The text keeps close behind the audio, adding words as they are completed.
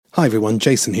Hi everyone,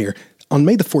 Jason here. On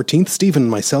May the 14th, Stephen and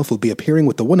myself will be appearing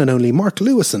with the one and only Mark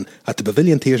Lewison at the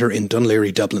Pavilion Theatre in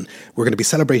Dunleary, Dublin. We're going to be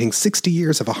celebrating 60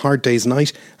 years of A Hard Day's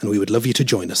Night, and we would love you to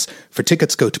join us. For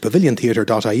tickets, go to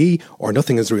paviliontheatre.ie or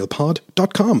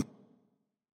nothingisrealpod.com.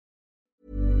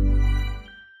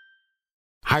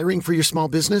 Hiring for your small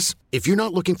business? If you're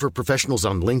not looking for professionals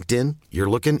on LinkedIn, you're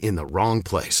looking in the wrong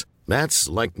place. That's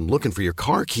like looking for your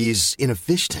car keys in a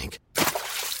fish tank.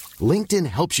 LinkedIn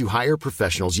helps you hire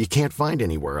professionals you can't find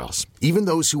anywhere else, even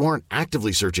those who aren't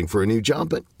actively searching for a new job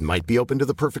but might be open to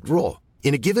the perfect role.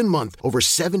 In a given month, over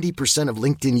 70% of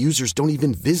LinkedIn users don't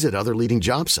even visit other leading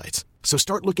job sites. So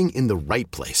start looking in the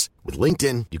right place. With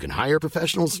LinkedIn, you can hire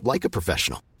professionals like a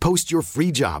professional. Post your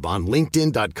free job on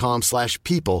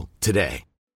linkedin.com/people today.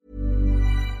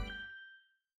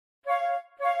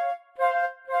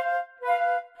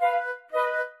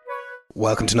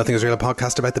 Welcome to Nothing Is Real, a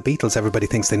podcast about the Beatles. Everybody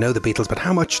thinks they know the Beatles, but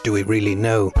how much do we really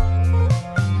know?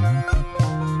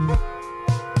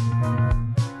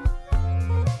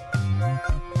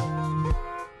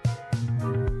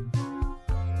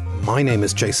 My name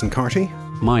is Jason Carty.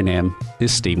 My name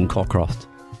is Stephen Cockcroft.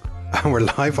 And we're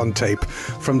live on tape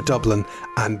from Dublin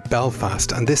and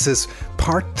Belfast. And this is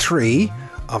part 3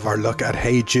 of our look at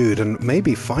Hey Jude, and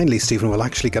maybe finally, Stephen, we'll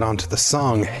actually get on to the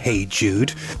song Hey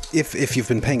Jude. If you've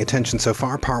been paying attention so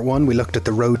far, part 1 we looked at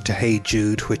the road to Hey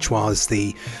Jude, which was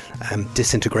the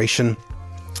disintegration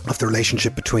of the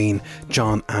relationship between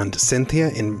John and Cynthia.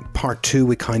 In part 2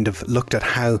 we kind of looked at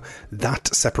how that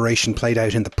separation played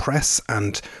out in the press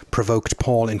and provoked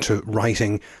Paul into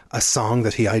writing a song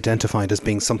that he identified as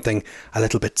being something a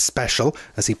little bit special,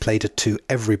 as he played it to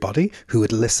everybody who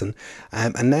would listen.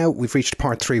 And now we've reached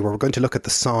part 3, where we're going to look at the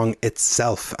song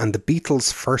itself. And the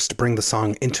Beatles first bring the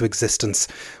song into existence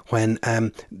when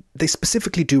they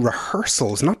specifically do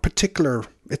rehearsals,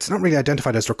 it's not really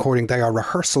identified as recording. They are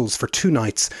rehearsals for 2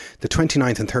 nights, the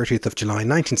 29th and 30th of July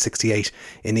 1968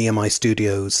 in EMI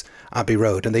Studios, Abbey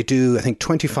Road. And they do, I think,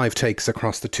 25 takes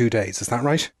across the 2 days. Is that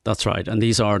right? That's right. And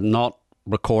these are not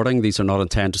recording. These are not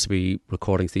intended to be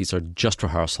recordings. These are just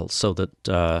rehearsals so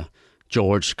that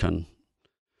George can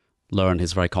learn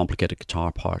his very complicated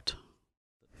guitar part.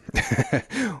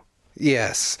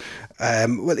 Yes.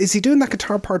 Well, is he doing that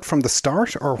guitar part from the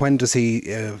start, or when does he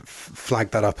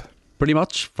flag that up? Pretty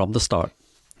much from the start.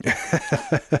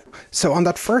 So on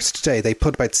that first day, they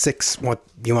put about 6 what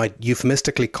you might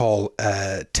euphemistically call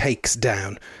takes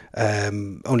down,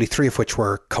 only 3 of which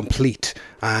were complete.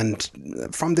 And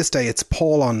from this day, it's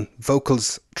Paul on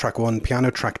vocals, track 1, piano,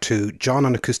 track 2, John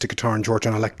on acoustic guitar and George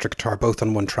on electric guitar, both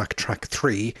on one track, track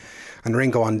 3, and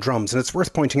Ringo on drums. And it's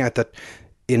worth pointing out that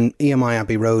in EMI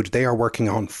Abbey Road, they are working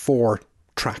on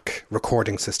 4-track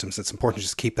recording systems. It's important to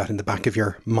just keep that in the back of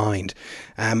your mind.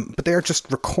 But they're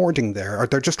just recording there, or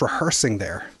they're just rehearsing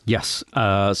there. Yes.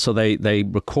 So they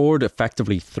record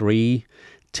effectively 3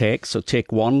 takes. So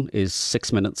take 1 is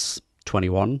 6 minutes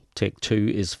 21. Take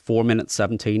 2 is 4 minutes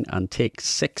 17. And take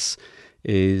 6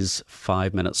 is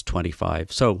 5 minutes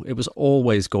 25. So it was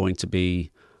always going to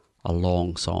be a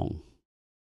long song.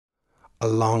 A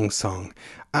long song.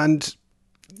 And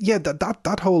yeah,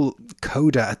 that whole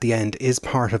coda at the end is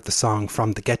part of the song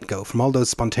from the get-go. From all those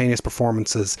spontaneous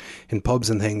performances in pubs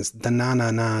and things, the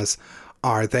na-na-nas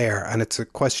are there, and it's a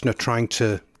question of trying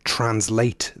to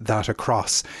translate that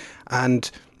across. And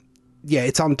yeah,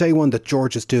 it's on day 1 that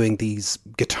George is doing these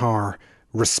guitar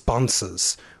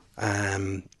responses,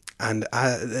 and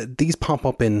these pop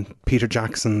up in Peter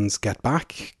Jackson's Get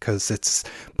Back, because it's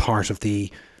part of the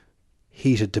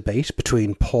heated debate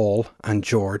between Paul and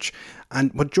George.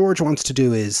 And what George wants to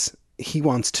do is he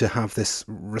wants to have this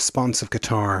responsive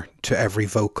guitar to every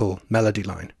vocal melody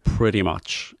line. Pretty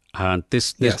much. And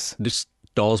this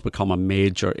does become a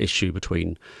major issue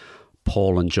between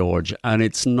Paul and George. And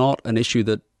it's not an issue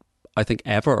that I think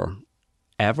ever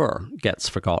gets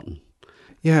forgotten.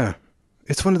 Yeah.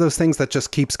 It's one of those things that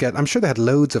just keeps getting... I'm sure they had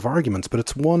loads of arguments, but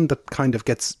it's one that kind of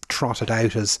gets trotted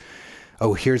out as,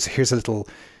 oh, here's a little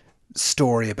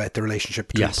story about the relationship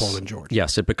between Paul and George.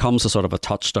 Yes, it becomes a sort of a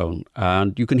touchstone.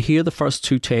 And you can hear the first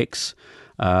 2 takes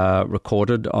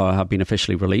recorded or have been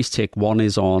officially released. Take 1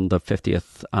 is on the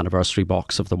 50th anniversary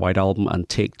box of the White Album, and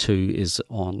take 2 is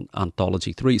on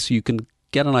Anthology 3. So you can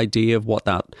get an idea of what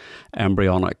that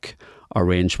embryonic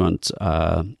arrangement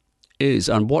is.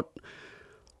 And what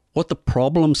the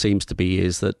problem seems to be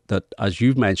is that, as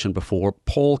you've mentioned before,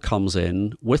 Paul comes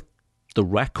in with the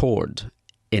record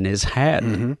in his head.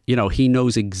 Mm-hmm. You know, he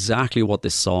knows exactly what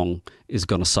this song is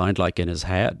going to sound like in his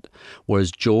head. Whereas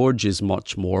George is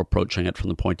much more approaching it from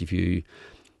the point of view,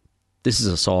 this is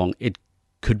a song, it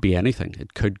could be anything.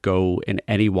 It could go in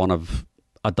any one of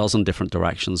a dozen different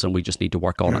directions, and we just need to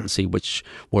work on it and see which.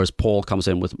 Whereas Paul comes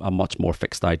in with a much more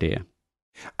fixed idea.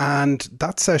 And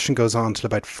that session goes on till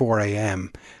about 4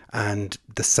 a.m. And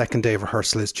the second day of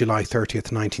rehearsal is July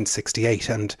 30th, 1968.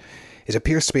 And it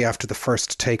appears to be after the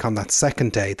first take on that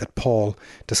second day that Paul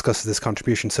discusses this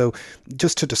contribution. So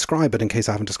just to describe it, in case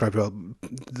I haven't described it well,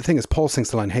 the thing is Paul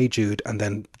sings the line, "Hey Jude," and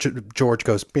then George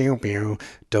goes, "Meow, meow,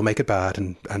 don't make it bad."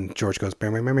 And George goes, "Meow,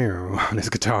 meow, meow, meow," on his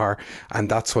guitar. And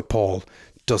that's what Paul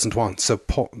doesn't want. So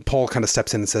Paul kind of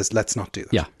steps in and says, let's not do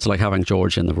that. Yeah, it's like having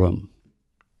George in the room.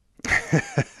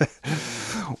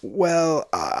 Well,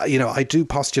 I do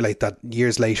postulate that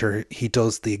years later he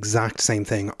does the exact same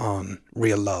thing on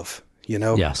Real Love,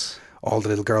 Yes. All the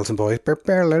little girls and boys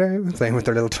playing with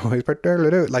their little toys,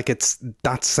 like it's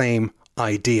that same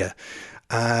idea.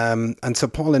 And so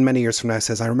Paul, in many years from now,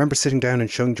 says, "I remember sitting down and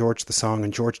showing George the song,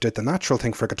 and George did the natural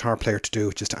thing for a guitar player to do,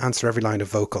 which is to answer every line of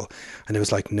vocal. And it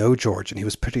was like, no, George." And he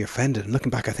was pretty offended. And looking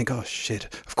back, I think, oh, shit,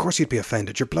 of course you'd be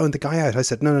offended. You're blowing the guy out. I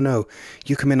said, no.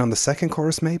 You come in on the second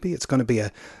chorus, maybe. It's going to be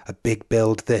a big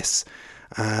build, this.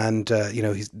 And,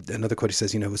 another quote, he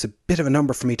says, it was a bit of a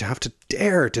number for me to have to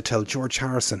dare to tell George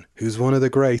Harrison, who's one of the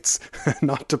greats,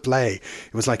 not to play.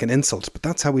 It was like an insult. But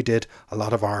that's how we did a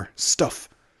lot of our stuff.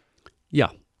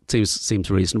 Yeah,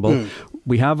 seems reasonable.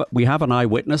 We have an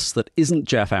eyewitness that isn't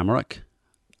Geoff Emerick.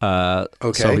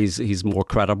 Okay. So he's more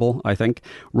credible, I think.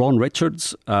 Ron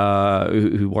Richards,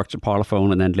 who worked at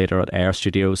Parlophone and then later at Air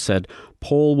Studios, said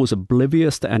Paul was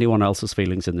oblivious to anyone else's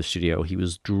feelings in the studio. He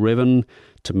was driven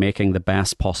to making the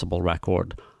best possible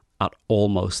record at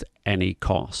almost any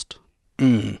cost.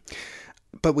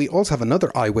 But we also have another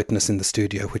eyewitness in the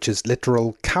studio, which is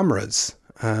literal cameras.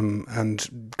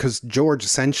 And because George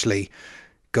essentially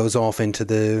goes off into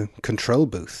the control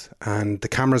booth and the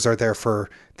cameras are there for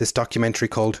this documentary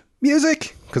called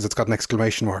Music, because it's got an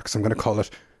exclamation mark, so I'm going to call it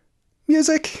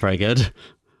Music. Very good.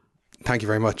 Thank you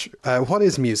very much. What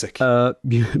is music?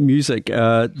 Music.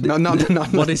 Not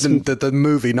what is the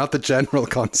movie, not the general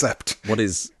concept. What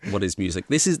is music?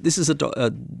 This is a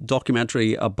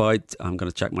documentary about, I'm going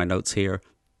to check my notes here,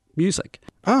 music.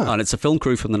 And it's a film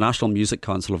crew from the National Music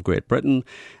Council of Great Britain.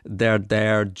 They're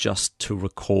there just to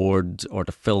record or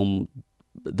to film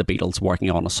the Beatles working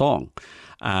on a song.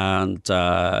 And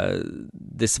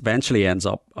this eventually ends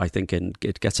up, I think,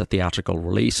 it gets a theatrical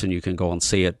release, and you can go and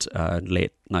see it in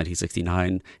late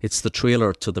 1969. It's the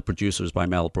trailer to The Producers by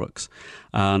Mel Brooks.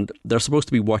 And they're supposed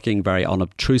to be working very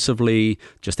unobtrusively,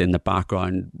 just in the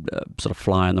background, sort of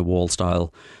fly on the wall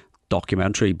style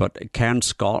documentary. But Ken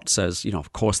Scott says,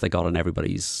 of course they got in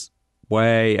everybody's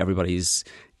way. Everybody's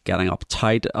getting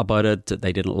uptight about it.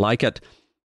 They didn't like it.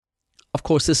 Of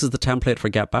course, this is the template for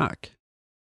Get Back.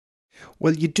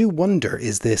 Well, you do wonder,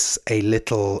 is this a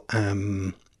little,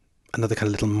 another kind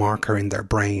of little marker in their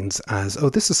brains as,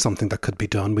 this is something that could be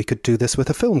done. We could do this with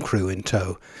a film crew in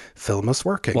tow. Film us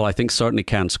working. Well, I think certainly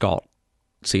Ken Scott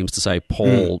seems to say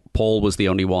Paul was the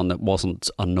only one that wasn't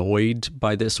annoyed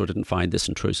by this or didn't find this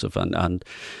intrusive. And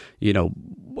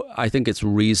I think it's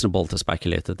reasonable to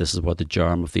speculate that this is where the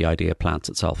germ of the idea plants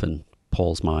itself in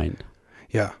Paul's mind.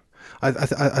 Yeah.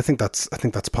 I think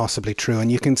that's possibly true,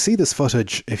 and you can see this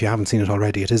footage if you haven't seen it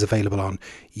already. It is available on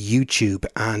YouTube,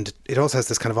 and it also has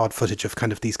this kind of odd footage of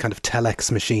kind of these kind of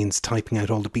telex machines typing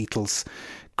out all the Beatles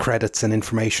credits and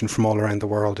information from all around the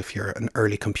world, if you're an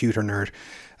early computer nerd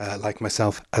like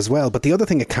myself as well. But the other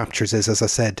thing it captures is, as I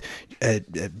said,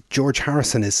 George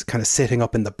Harrison is kind of sitting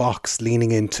up in the box,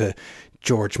 leaning into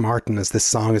George Martin as this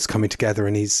song is coming together,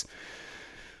 and he's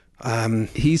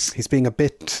being a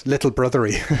bit little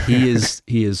brothery.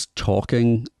 he is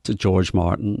talking to George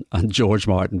Martin, and George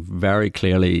Martin very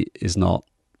clearly is not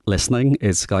listening.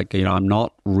 It's like, I'm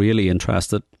not really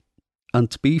interested. And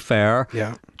to be fair,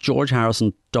 George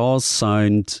Harrison does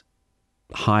sound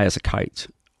high as a kite,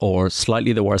 or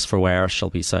slightly the worse for wear, shall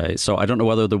we say. So I don't know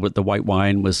whether the white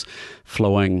wine was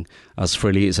flowing as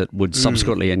freely as it would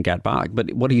subsequently in Get Back.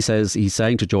 But what he says, he's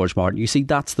saying to George Martin, you see,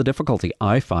 that's the difficulty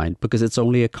I find, because it's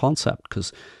only a concept.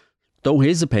 Because though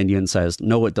his opinion says,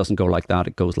 no, it doesn't go like that,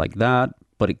 it goes like that,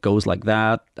 but it goes like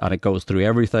that, and it goes through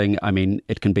everything. I mean,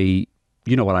 it can be,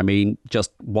 you know what I mean?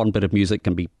 Just one bit of music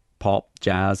can be pop,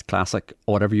 jazz, classic,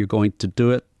 whatever you're going to do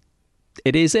it.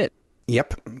 It is it.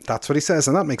 Yep, that's what he says,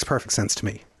 and that makes perfect sense to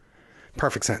me.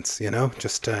 Perfect sense,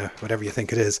 just whatever you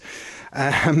think it is.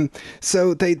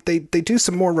 So they do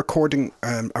some more recording,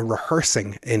 a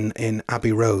rehearsing in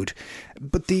Abbey Road.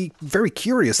 But the very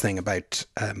curious thing about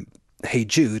Hey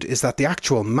Jude is that the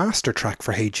actual master track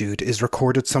for Hey Jude is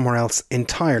recorded somewhere else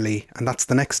entirely, and that's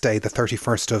the next day, the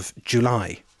 31st of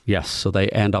July. Yes, so they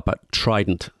end up at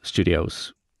Trident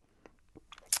Studios.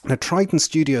 Now, Trident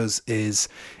Studios is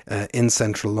in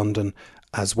central London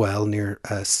as well, near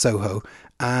Soho.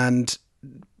 And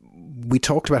we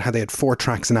talked about how they had 4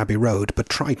 tracks in Abbey Road, but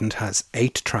Trident has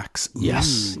 8 tracks. Ooh.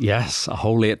 Yes, a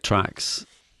whole 8 tracks.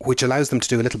 Which allows them to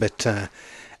do a little bit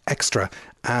extra.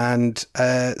 And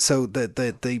so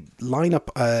the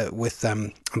lineup with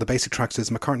on the basic tracks is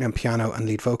McCartney on piano and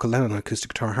lead vocal, Lennon on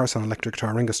acoustic guitar, Harrison on electric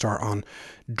guitar, Ringo Starr on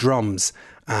drums.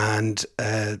 And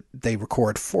they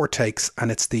record 4 takes,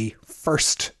 and it's the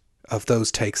first of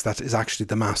those takes that is actually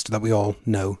the master that we all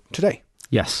know today.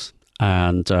 Yes,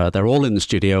 and they're all in the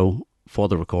studio for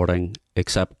the recording,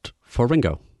 except for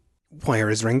Ringo. Where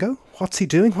is Ringo? What's he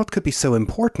doing? What could be so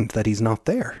important that he's not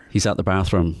there? He's at the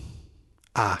bathroom.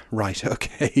 Ah, right,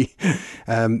 okay.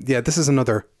 This is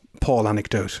another Paul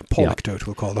anecdote. Paul-ecdote,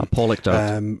 we'll call them.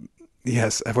 Paul-ecdote.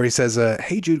 Yes, where he says,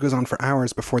 Hey Jude goes on for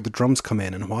hours before the drums come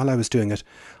in, and while I was doing it,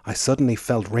 I suddenly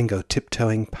felt Ringo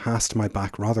tiptoeing past my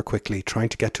back rather quickly, trying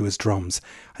to get to his drums.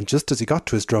 And just as he got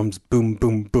to his drums, boom,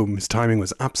 boom, boom, his timing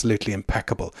was absolutely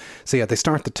impeccable. So yeah, they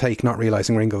start the take not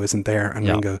realising Ringo isn't there, and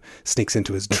Ringo sneaks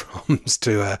into his drums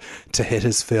to hit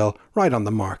his fill right on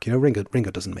the mark. You know, Ringo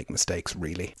doesn't make mistakes,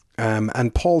 really.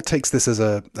 And Paul takes this as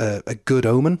a good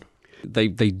omen. They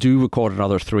do record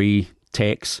another 3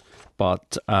 takes,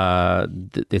 but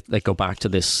they go back to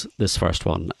this first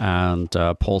one, and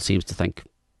Paul seems to think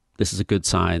this is a good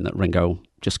sign that Ringo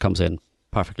just comes in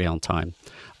perfectly on time.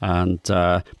 And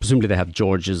presumably they have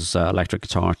George's electric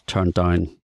guitar turned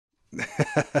down.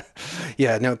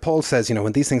 Yeah, now Paul says, you know,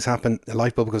 when these things happen, a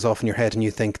light bulb goes off in your head and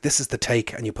you think, this is the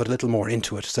take, and you put a little more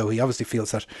into it. So he obviously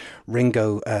feels that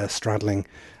Ringo sidling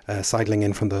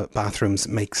in from the bathrooms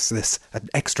makes this an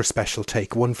extra special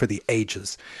take, one for the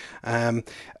ages. And,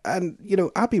 you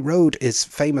know, Abbey Road is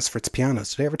famous for its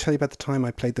pianos. Did I ever tell you about the time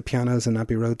I played the pianos in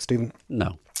Abbey Road, Stephen?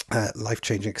 No.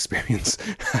 Life-changing experience.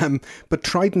 But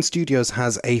Trident Studios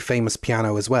has a famous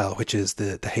piano as well, which is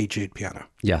the Hey Jude piano.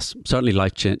 Yes, certainly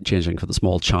life-changing for the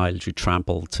small child you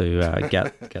trample to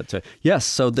get to. Yes,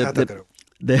 so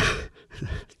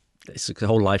it's a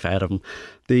whole life ahead of him.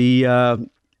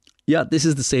 This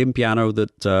is the same piano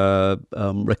that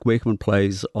Rick Wakeman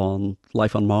plays on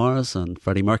Life on Mars, and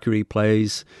Freddie Mercury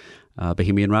plays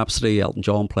Bohemian Rhapsody, Elton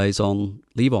John plays on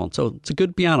Leave On. So it's a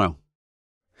good piano.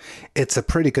 It's a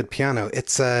pretty good piano.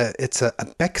 It's a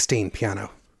Bechstein piano.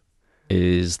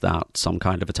 Is that some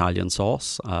kind of Italian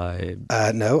sauce?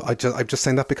 No, I'm just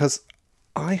saying that because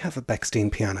I have a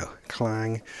Bechstein piano,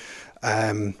 clang,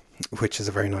 which is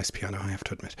a very nice piano, I have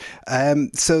to admit.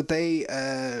 So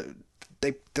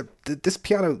this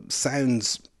piano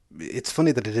sounds. It's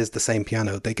funny that it is the same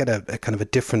piano. They get a kind of a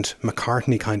different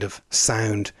McCartney kind of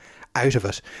sound out of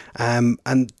it. And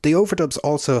the overdubs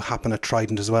also happen at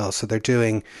Trident as well. So they're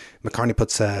doing, McCartney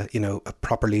puts a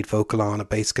proper lead vocal on, a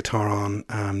bass guitar on,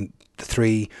 the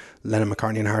 3, Lennon,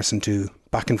 McCartney and Harrison, do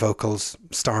backing vocals,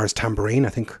 Starr's tambourine. I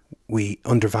think we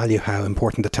undervalue how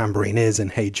important the tambourine is in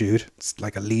Hey Jude. It's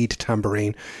like a lead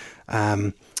tambourine,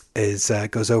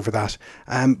 goes over that.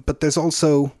 But there's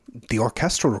also the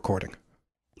orchestral recording.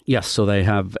 Yes, so they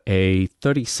have a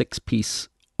 36-piece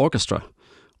orchestra,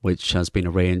 which has been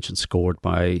arranged and scored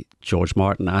by George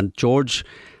Martin. And George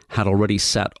had already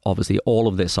set, obviously, all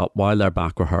of this up while they're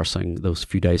back rehearsing those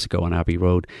few days ago on Abbey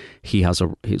Road. He's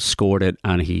scored it,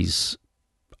 and he's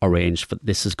arranged for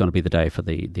this is going to be the day for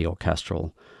the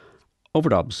orchestral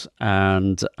overdubs.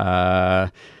 And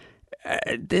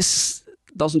this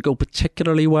doesn't go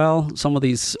particularly well. Some of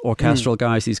these orchestral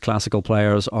guys, these classical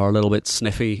players, are a little bit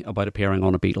sniffy about appearing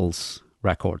on a Beatles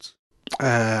records.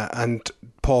 And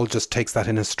Paul just takes that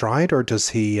in his stride, or does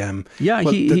he?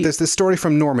 There's this story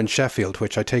from Norman Sheffield,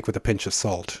 which I take with a pinch of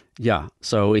salt. Yeah,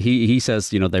 so he says,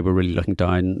 they were really looking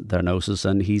down their noses,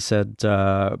 and he said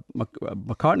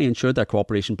McCartney ensured their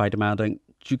cooperation by demanding,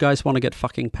 "Do you guys want to get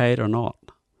fucking paid or not?"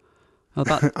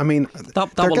 They're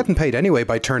getting paid anyway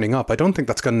by turning up. I don't think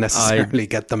that's going to necessarily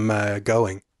get them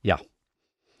going. Yeah.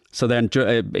 So then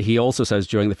he also says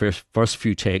during the first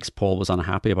few takes, Paul was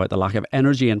unhappy about the lack of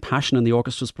energy and passion in the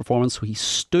orchestra's performance. So he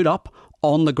stood up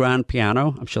on the grand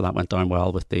piano. I'm sure that went down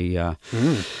well with the...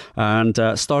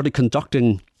 And started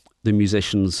conducting the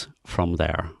musicians from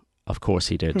there. Of course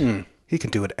he did. He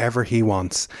can do whatever he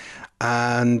wants.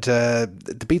 And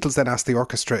the Beatles then ask the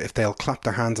orchestra if they'll clap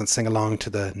their hands and sing along to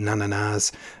the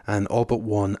na-na-nas, and all but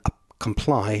one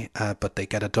comply, but they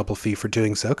get a double fee for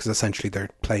doing so, because essentially they're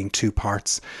playing 2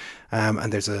 parts.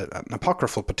 And there's an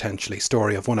apocryphal, potentially,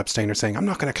 story of one abstainer saying, "I'm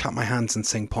not going to clap my hands and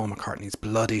sing Paul McCartney's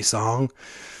bloody song."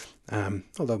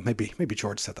 Although maybe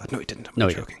George said that. No, he didn't. I'm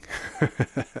joking.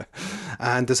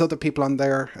 And there's other people on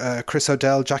there. Chris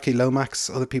O'Dell, Jackie Lomax,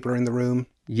 other people are in the room.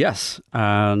 Yes,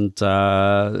 and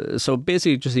so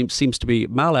basically, it just seems to be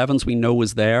Mal Evans. We know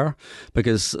is there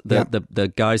because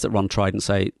the guys that run Trident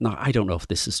say, "No, I don't know if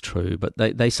this is true," but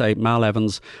they say Mal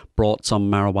Evans brought some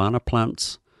marijuana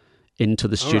plants into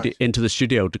the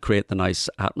studio to create the nice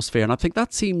atmosphere, and I think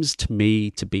that seems to me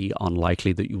to be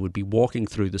unlikely that you would be walking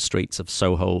through the streets of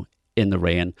Soho in the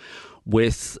rain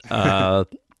with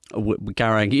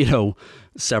carrying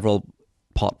several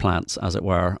pot plants, as it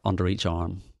were, under each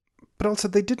arm. But also,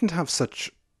 they didn't have such,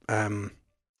 I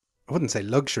wouldn't say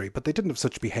luxury, but they didn't have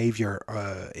such behaviour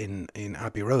in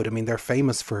Abbey Road. I mean, they're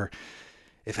famous for,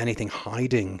 if anything,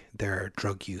 hiding their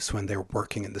drug use when they're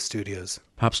working in the studios.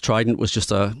 Perhaps Trident was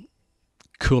just a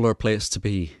cooler place to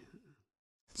be.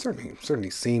 Certainly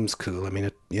seems cool. I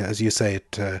mean, as you say,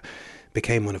 it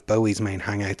became one of Bowie's main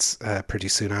hangouts pretty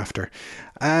soon after.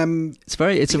 It's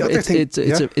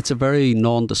a very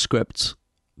nondescript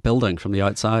building from the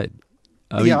outside.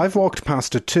 I've walked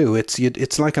past it too.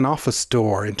 It's like an office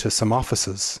door into some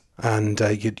offices, and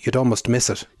you'd almost miss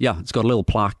it. Yeah, it's got a little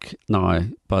plaque now,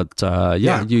 but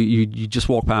you just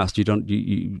walk past. You don't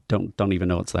even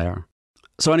know it's there.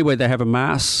 So anyway, they have a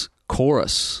mass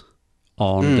chorus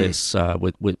on this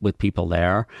with people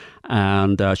there,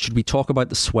 and should we talk about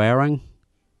the swearing?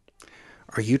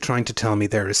 Are you trying to tell me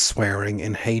there is swearing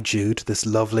in Hey Jude, this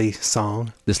lovely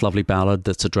song? This lovely ballad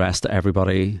that's addressed to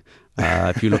everybody.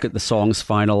 If you look at the song's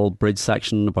final bridge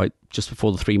section, about just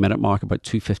before the 3-minute mark, about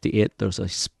 2:58, there's a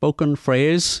spoken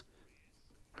phrase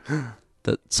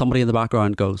that somebody in the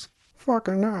background goes,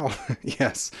 "Fucking hell."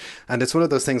 Yes. And it's one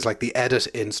of those things like the edit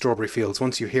in Strawberry Fields.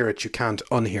 Once you hear it, you can't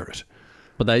unhear it.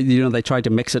 But they tried to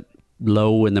mix it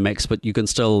low in the mix, but you can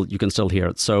still hear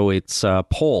it. So it's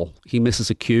Paul. He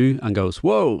misses a cue and goes,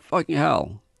 "Whoa, fucking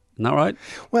hell." Isn't that right?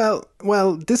 Well,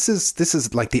 this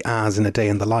is like the as in A Day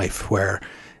in the Life, where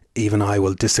even I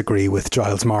will disagree with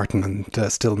Giles Martin and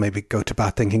still maybe go to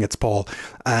bat thinking it's Paul.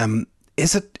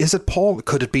 Is it Paul?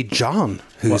 Could it be John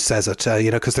who says it?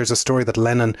 Because there's a story that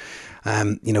Lennon,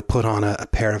 put on a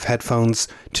pair of headphones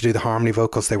to do the harmony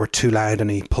vocals. They were too loud, and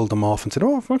he pulled them off and said,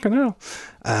 "Oh, fucking hell!"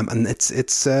 And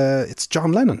it's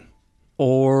John Lennon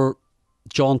or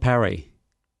John Perry.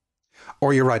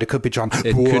 Or you're right, it could be John.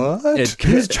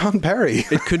 Who's John Perry?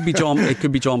 It could be John. It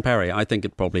could be John Perry. I think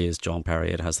it probably is John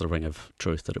Perry. It has the ring of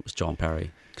truth that it was John Perry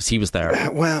because he was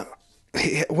there. Well,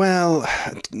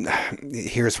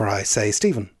 here's where I say,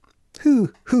 Stephen,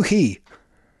 who he?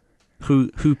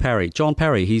 Who Perry? John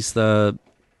Perry. He's the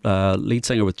lead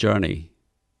singer with Journey.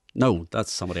 No,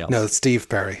 that's somebody else. No, it's Steve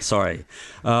Perry. Sorry.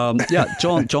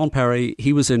 John Perry.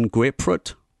 He was in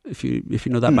Grapefruit. If you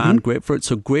know that band, Grapefruit.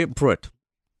 So Grapefruit.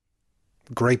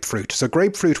 So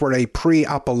Grapefruit were a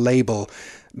pre-Apple label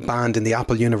band in the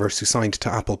Apple universe who signed to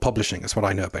Apple Publishing, is what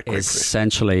I know about Grapefruit.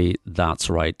 Essentially, that's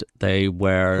right. They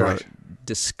were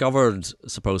discovered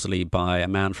supposedly by a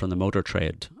man from the motor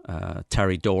trade,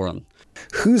 Terry Doran.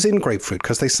 Who's in Grapefruit?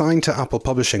 Because they signed to Apple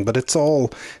Publishing, but it's one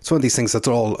of these things that's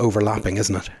all overlapping,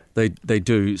 isn't it? They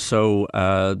do. So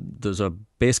there's a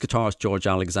bass guitarist, George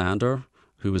Alexander,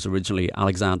 who was originally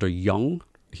Alexander Young.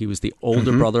 He was the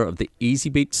older brother of the Easy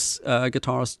Beats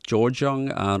guitarist George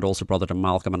Young, and also brother to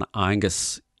Malcolm and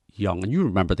Angus Young. And you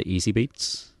remember the Easy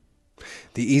Beats?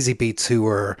 The Easy Beats, who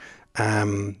were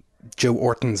Joe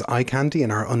Orton's eye candy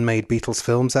in our Unmade Beatles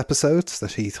Films episodes,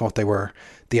 that he thought they were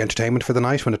the entertainment for the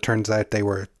night, when it turns out they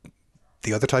were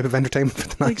the other type of entertainment for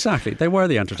the night. Exactly. They were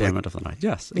the entertainment of the night.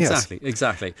 Yes,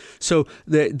 exactly. So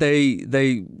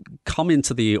they come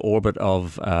into the orbit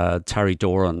of Terry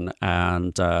Doran,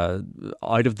 and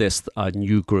out of this, a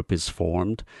new group is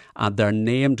formed, and they're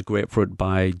named Grapefruit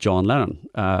by John Lennon,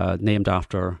 named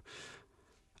after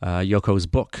Yoko's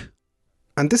book.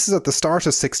 And this is at the start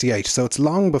of 68, so it's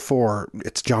long before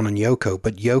it's John and Yoko,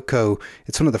 but Yoko,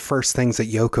 it's one of the first things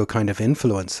that Yoko kind of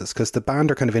influences, because the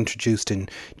band are kind of introduced in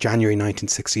January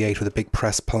 1968 with a big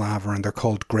press palaver, and they're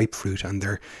called Grapefruit, and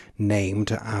they're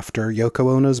named after Yoko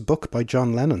Ono's book by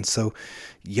John Lennon. So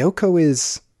Yoko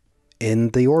is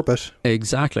in the orbit.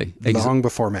 Exactly. Long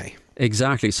before May.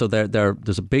 Exactly. So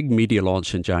there's a big media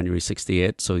launch in January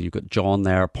 68, so you've got John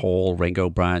there, Paul, Ringo,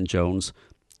 Brian Jones,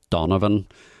 Donovan.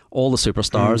 All the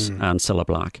superstars and Cilla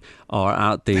Black are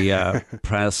at the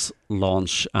press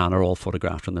launch and are all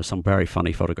photographed, and there's some very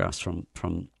funny photographs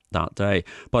from that day.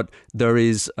 But there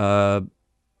is a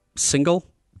single,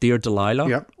 Dear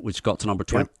Delilah, which got to number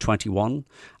 21,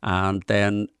 and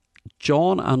then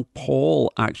John and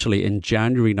Paul actually in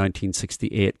January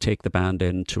 1968 take the band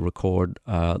in to record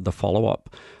the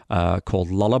follow-up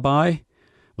called Lullaby. It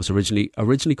was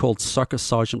originally called Circus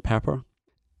Sergeant Pepper.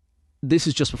 this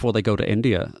is just before they go to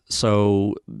India.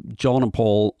 So John and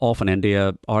Paul off in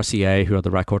India, RCA, who are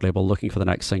the record label, looking for the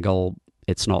next single.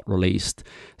 It's not released.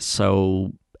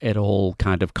 So it all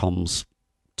kind of comes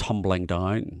tumbling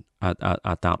down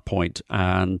at that point.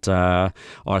 And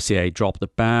RCA drop the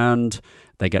band.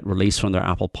 They get released from their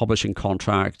Apple publishing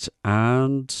contract.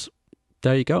 And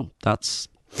there you go. That's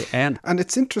the end. And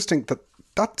it's interesting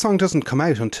that song doesn't come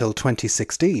out until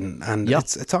 2016, and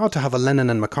it's odd to have a Lennon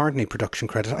and McCartney production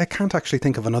credit. I can't actually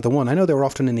think of another one. I know they were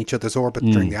often in each other's orbit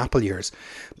during the Apple years,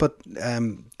 but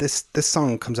this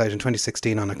song comes out in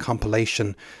 2016 on a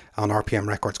compilation on RPM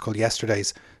Records called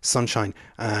Yesterday's Sunshine,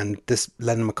 and this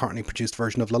Lennon McCartney produced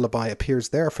version of Lullaby appears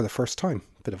there for the first time.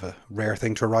 Bit of a rare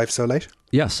thing to arrive so late.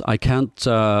 Yes, I can't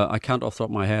off the top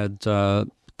of my head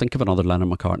think of another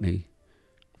Lennon McCartney.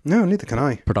 No, neither can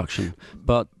I. Production,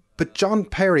 But John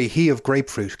Perry, he of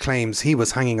Grapefruit, claims he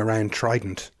was hanging around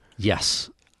Trident. Yes.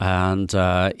 And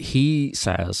he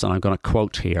says, and I'm going to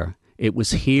quote here, It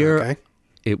was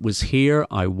here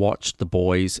I watched the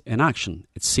boys in action.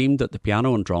 It seemed that the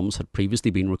piano and drums had previously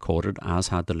been recorded, as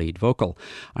had the lead vocal.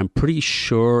 I'm pretty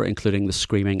sure including the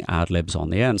screaming ad-libs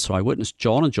on the end. So I witnessed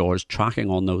John and George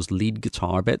tracking on those lead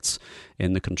guitar bits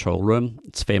in the control room.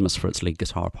 It's famous for its lead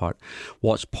guitar part.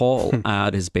 Watched Paul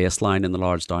add his bass line in the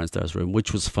large downstairs room,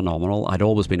 which was phenomenal. I'd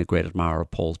always been a great admirer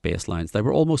of Paul's bass lines. They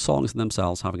were almost songs in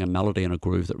themselves, having a melody and a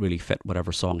groove that really fit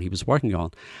whatever song he was working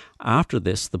on. After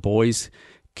this, the boys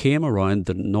came around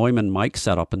the Neumann mic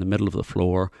setup in the middle of the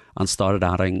floor and started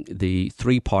adding the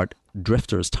 3-part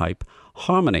drifters type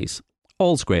harmonies.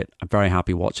 All's great. I'm very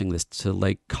happy watching this till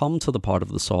they come to the part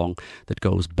of the song that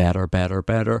goes better, better,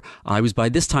 better. I was by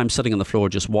this time sitting on the floor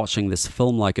just watching this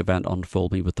film-like event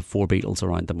unfold me with the 4 Beatles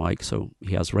around the mic. So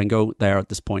he has Ringo there at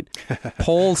this point.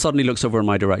 Paul suddenly looks over in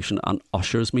my direction and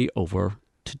ushers me over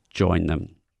to join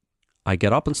them. I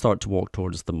get up and start to walk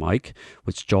towards the mic,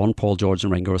 which John, Paul, George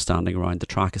and Ringo are standing around. The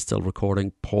track is still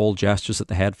recording. Paul gestures at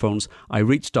the headphones. I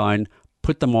reach down,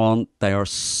 put them on. They are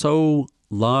so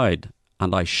loud.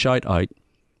 And I shout out,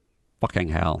 fucking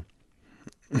hell.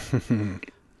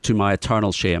 To my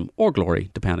eternal shame, or glory,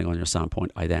 depending on your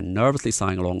standpoint. I then nervously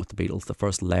sang along with the Beatles, the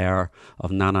first layer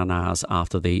of na-na-nas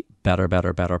after the better,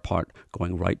 better, better part,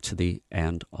 going right to the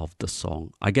end of the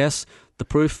song. I guess the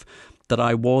proof that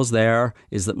I was there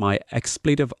is that my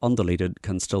expletive undeleted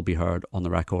can still be heard on the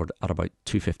record at about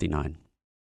 2:59.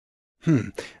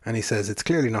 And he says, it's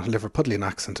clearly not a Liverpudlian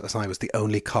accent, as I was the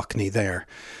only Cockney there.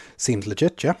 Seems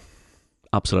legit, yeah?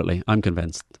 Absolutely, I'm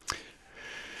convinced.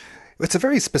 It's a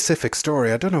very specific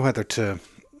story. I don't know whether to,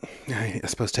 I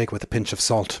suppose, take it with a pinch of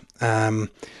salt.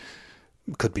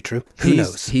 Could be true. Who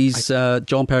knows?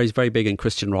 John Perry's very big in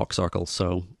Christian rock circles,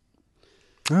 so...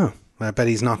 Oh, I bet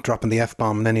he's not dropping the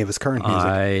F-bomb in any of his current music.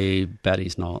 I bet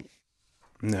he's not.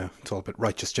 No, it's all about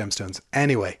righteous gemstones.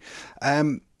 Anyway,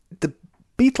 the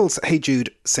Beatles' Hey Jude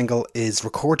single is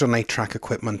recorded on 8-track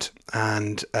equipment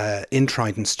and in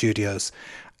Trident Studios.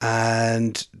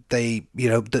 And the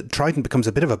Trident becomes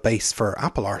a bit of a base for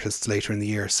Apple artists later in the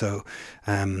year. So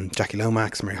Jackie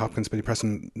Lomax, Mary Hopkins, Billy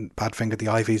Preston, Badfinger, the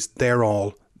Ivies, they're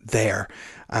all there.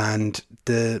 And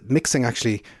the mixing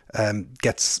actually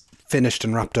gets finished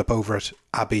and wrapped up over at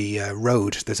Abbey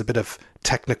Road. There's a bit of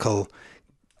technical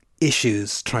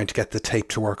issues trying to get the tape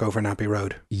to work over in Abbey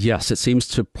Road. Yes, it seems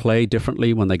to play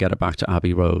differently when they get it back to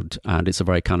Abbey Road, and it's a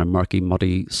very kind of murky,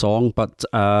 muddy song. But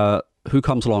who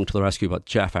comes along to the rescue but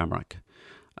Geoff Emerick,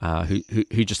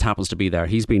 who just happens to be there.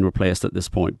 He's been replaced at this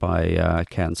point by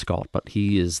Ken Scott, but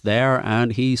he is there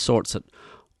and he sorts it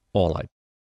all out.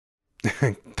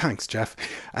 Thanks, Geoff.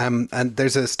 And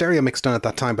there's a stereo mix done at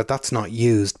that time, but that's not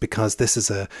used because this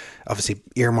is obviously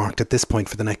earmarked at this point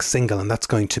for the next single, and that's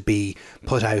going to be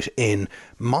put out in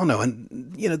mono.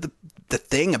 And you know, the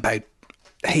thing about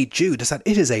Hey Jude is that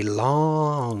it is a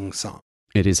long song.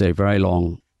 It is a very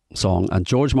long song, and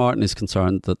George Martin is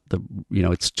concerned that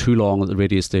it's too long that the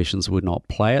radio stations would not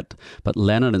play it, but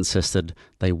Lennon insisted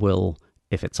they will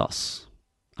if it's us.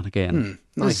 And again,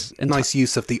 nice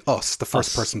use of the us, the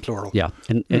first person plural. Yeah,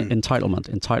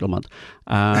 entitlement.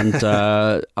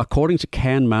 And according to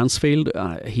Ken Mansfield,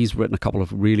 he's written a couple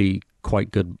of really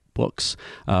quite good books.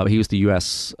 He was the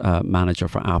US manager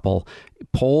for Apple.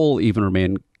 Paul even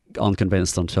remained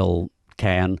unconvinced until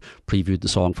Ken previewed the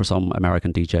song for some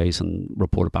American DJs and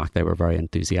reported back they were very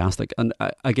enthusiastic. And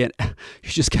again, you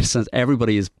just get a sense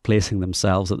everybody is placing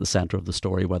themselves at the centre of the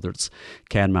story, whether it's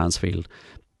Ken Mansfield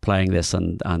playing this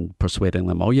and persuading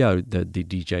them, oh yeah, the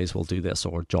DJs will do this,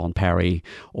 or John Perry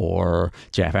or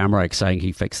Geoff Emerick saying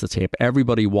he fixed the tape.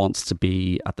 Everybody wants to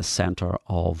be at the centre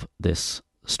of this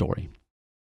story.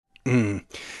 And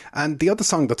And the other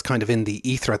song that's kind of in the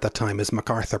ether at that time is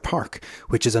MacArthur Park,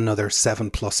 which is another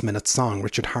 7+ minute song.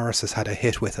 Richard Harris has had a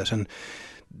hit with it. And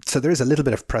so there is a little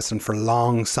bit of precedent for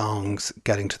long songs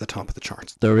getting to the top of the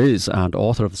charts. There is, and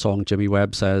author of the song Jimmy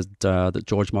Webb says that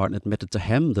George Martin admitted to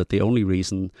him that the only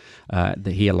reason that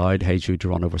he allowed Hey Jude to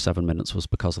run over 7 minutes was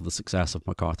because of the success of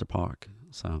MacArthur Park.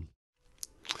 So,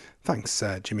 thanks,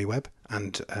 Jimmy Webb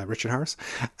and Richard Harris.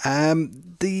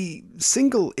 The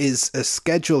single is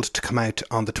scheduled to come out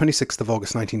on the 26th of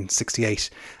August 1968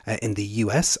 in the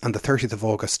US and the 30th of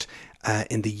August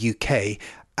in the UK.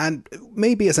 And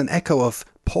maybe as an echo of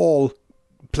Paul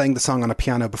playing the song on a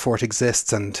piano before it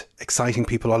exists and exciting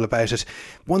people all about it,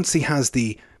 once he has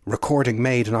the recording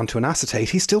made and onto an acetate,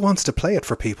 he still wants to play it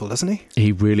for people, doesn't he?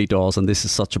 He really does, and this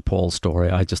is such a Paul story.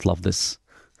 I just love this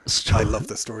story. I love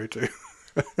this story too.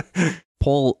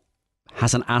 Paul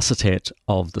has an acetate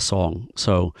of the song.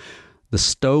 So the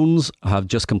Stones have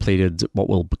just completed what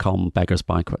will become Beggar's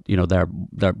Banquet. You know, they're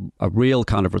a real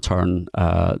kind of return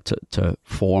to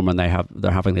form, and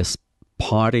they're having this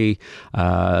party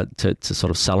to sort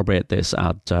of celebrate this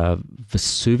at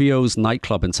Vesuvio's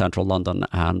nightclub in central London.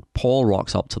 And Paul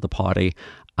rocks up to the party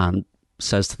and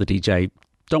says to the DJ,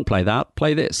 "Don't play that,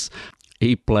 play this."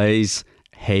 He plays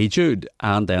Hey Jude,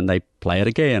 and then they play it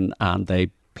again, and they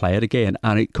play it again,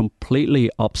 and it completely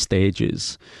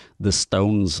upstages the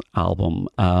Stones album,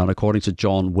 and according to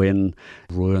John Wynne,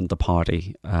 ruined the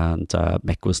party, and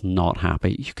Mick was not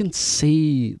happy. You can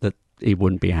see that he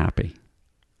wouldn't be happy.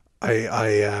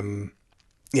 I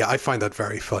find that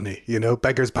very funny. You know,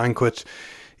 Beggar's Banquet,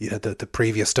 you know, the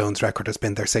previous Stones record has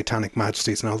been their Satanic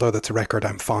Majesties, and although that's a record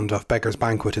I'm fond of, Beggar's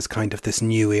Banquet is kind of this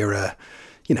new era.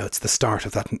 You know, it's the start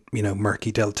of that, you know,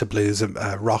 murky Delta blues,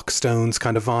 rock Stones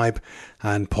kind of vibe.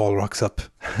 And Paul rocks up,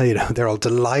 you know, they're all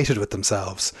delighted with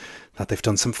themselves that they've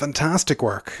done some fantastic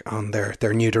work on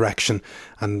their new direction.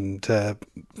 And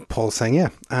Paul's saying, yeah,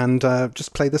 and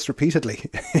just play this repeatedly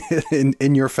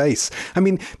in your face. I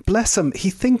mean, bless him, he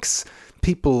thinks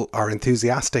people are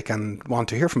enthusiastic and want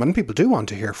to hear from him, and people do want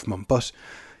to hear from him, but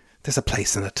there's a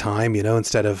place and a time, you know,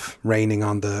 instead of raining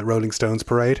on the Rolling Stones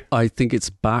parade. I think it's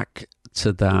back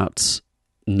to that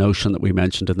notion that we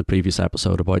mentioned in the previous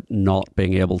episode about not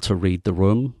being able to read the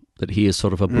room, that he is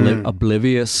sort of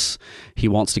oblivious. He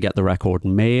wants to get the record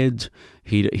made.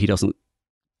 He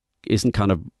isn't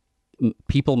kind of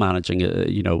people managing,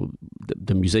 you know,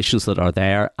 the musicians that are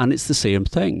there. And it's the same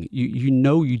thing. You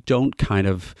know, you don't kind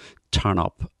of turn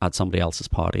up at somebody else's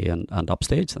party and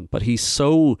upstage them. But he's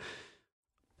so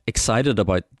excited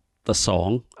about the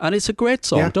song, and it's a great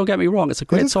song. Don't get me wrong, it's a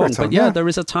great song. But there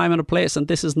is a time and a place, and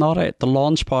this is not it. The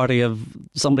launch party of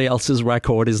somebody else's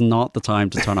record is not the time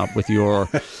to turn up with your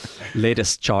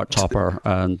latest chart topper.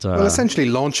 And well, essentially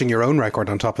launching your own record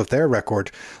on top of their record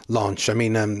launch. I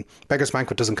mean, Beggar's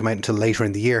Banquet doesn't come out until later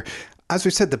in the year. As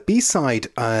we said, the B-side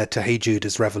to Hey Jude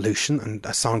is Revolution, and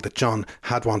a song that John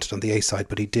had wanted on the A-side,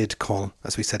 but he did call,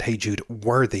 as we said, Hey Jude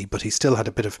worthy, but he still had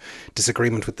a bit of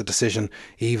disagreement with the decision,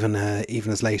 even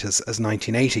as late as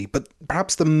 1980. But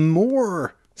perhaps the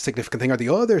more significant thing, or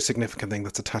the other significant thing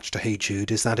that's attached to Hey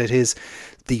Jude, is that it is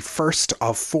the first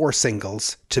of 4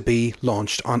 singles to be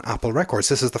launched on Apple Records.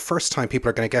 This is the first time people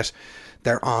are going to get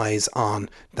their eyes on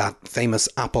that famous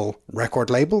Apple record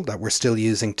label that we're still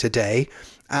using today.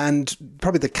 And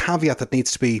probably the caveat that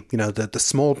needs to be, you know, the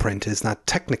small print is that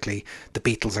technically the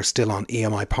Beatles are still on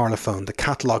EMI Parlophone. The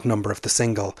catalogue number of the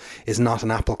single is not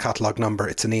an Apple catalogue number,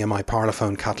 it's an EMI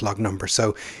Parlophone catalogue number.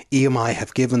 So EMI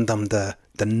have given them the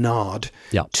nod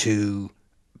to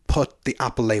put the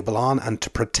Apple label on and to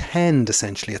pretend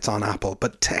essentially it's on Apple,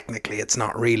 but technically it's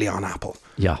not really on Apple.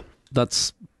 Yeah,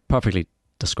 that's perfectly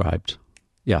described.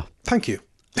 Yeah. Thank you.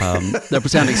 They're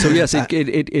pretending. So yes,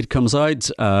 it comes out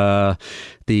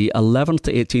the 11th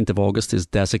to 18th of August is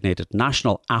designated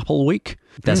National Apple Week.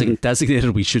 Designated,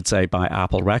 we should say, by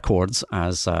Apple Records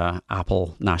as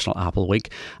National Apple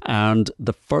Week. And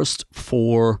the first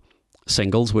 4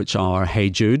 singles, which are Hey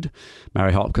Jude,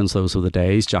 Mary Hopkins, Those Were the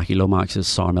Days, Jackie Lomax's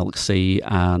Sour Milk Sea,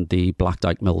 and the Black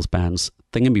Dyke Mills Band's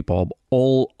Thingamabob,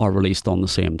 all are released on the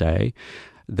same day.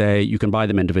 You can buy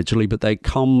them individually, but they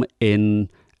come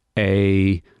in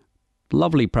a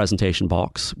lovely presentation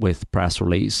box with press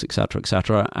release,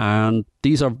 etc., and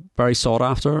these are very sought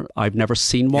after. I've never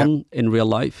seen one in real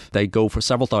life. They go for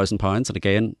several £1,000s, and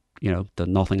again, you know, the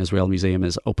Nothing Is Real Museum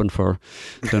is open for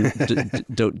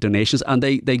donations, and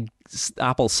they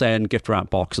Apple send gift wrap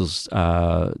boxes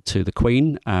to the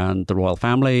Queen and the royal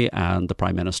family and the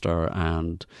Prime Minister,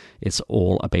 and it's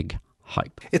all a big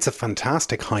hype. It's a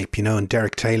fantastic hype, you know, and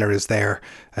Derek Taylor is there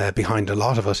behind a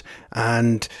lot of it.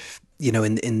 And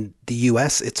in the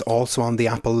US, it's also on the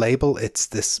Apple label. It's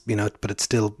this, but it's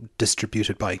still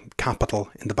distributed by Capitol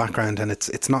in the background, and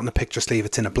it's not in a picture sleeve.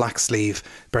 It's in a black sleeve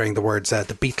bearing the words "The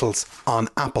Beatles" on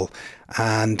Apple.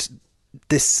 And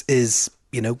this is,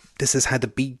 this is how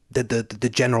the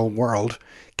general world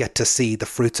get to see the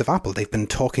fruits of Apple. They've been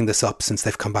talking this up since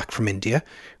they've come back from India,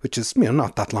 which is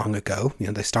not that long ago.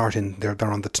 They start they're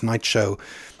on the Tonight Show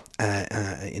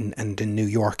in New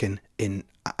York in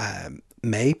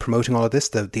May, promoting all of this.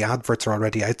 The adverts are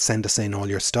already out. Send us in all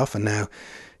your stuff. And now,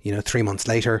 3 months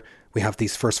later, we have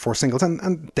these first 4 singles,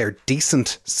 and they're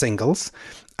decent singles.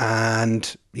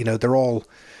 And, they're all,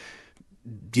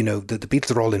 the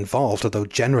Beatles are all involved, although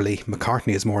generally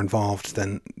McCartney is more involved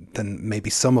than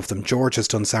maybe some of them. George has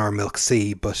done Sour Milk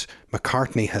Sea, but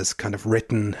McCartney has kind of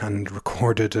written and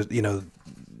recorded,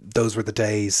 Those Were the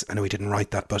Days. I know he didn't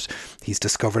write that, but he's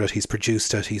discovered it, he's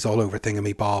produced it, he's all over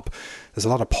Thingamy-Bob. There's a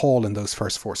lot of Paul in those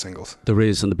first 4 singles. There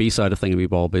is, and the B-side of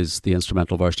Thingamy-Bob is the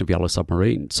instrumental version of Yellow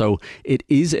Submarine. So it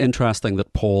is interesting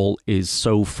that Paul is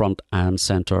so front and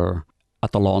centre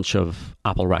at the launch of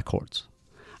Apple Records.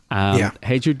 And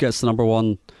Hey Jude gets the number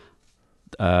 1,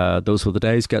 Those Were the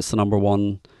Days gets the number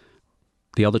 1,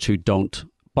 the other 2 don't,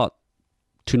 but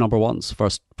 2 number 1s,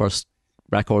 first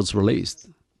records released.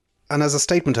 And as a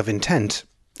statement of intent,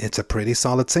 it's a pretty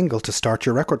solid single to start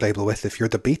your record label with if you're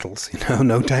the Beatles,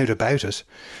 no doubt about it.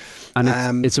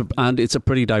 And it's a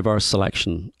pretty diverse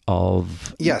selection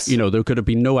of... Yes. There could have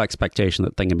been no expectation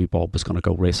that Thingamy-Bob was going to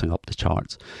go racing up the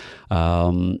charts.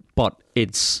 But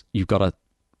you've got a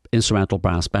instrumental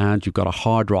brass band, you've got a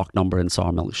hard rock number in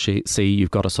Sour Milk Sea,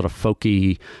 you've got a sort of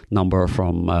folky number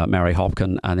from Mary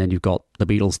Hopkin, and then you've got the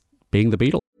Beatles being the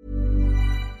Beatles.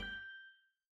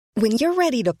 When you're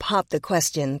ready to pop the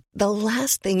question, the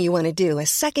last thing you want to do is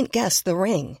second-guess the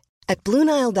ring. At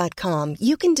BlueNile.com,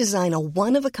 you can design a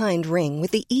one-of-a-kind ring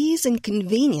with the ease and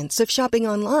convenience of shopping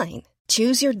online.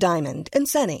 Choose your diamond and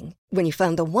setting. When you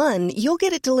find the one, you'll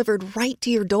get it delivered right to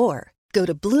your door. Go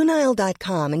to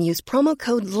BlueNile.com and use promo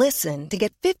code LISTEN to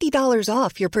get $50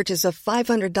 off your purchase of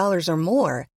 $500 or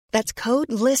more. That's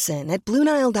code LISTEN at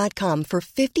BlueNile.com for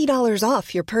 $50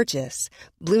 off your purchase.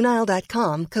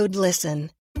 BlueNile.com, code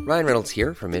LISTEN. Ryan Reynolds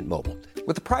here from Mint Mobile.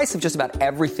 With the price of just about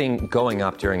everything going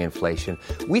up during inflation,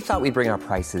 we thought we'd bring our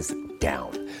prices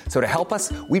down. So to help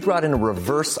us, we brought in a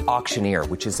reverse auctioneer,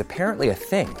 which is apparently a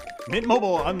thing. Mint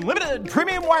Mobile Unlimited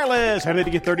Premium Wireless. How to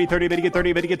get 30, 30, bit to get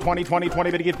 30, bit to get 20, 20,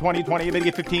 20, bit to get 20, 20, bit to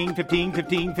get 15, 15,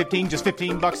 15, 15, just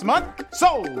 $15 a month?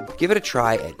 Sold! Give it a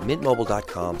try at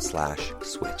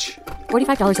mintmobile.com/switch.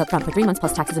 $45 up front for 3 months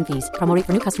plus taxes and fees. Promo rate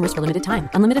for new customers for limited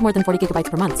time. Unlimited more than 40 gigabytes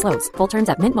per month. Slows full terms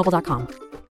at mintmobile.com.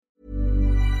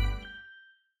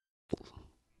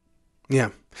 Yeah.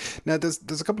 Now,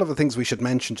 there's a couple of other things we should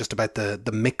mention just about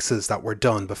the mixes that were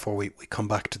done before we come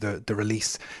back to the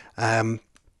release.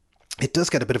 It does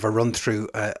get a bit of a run through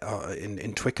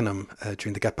in Twickenham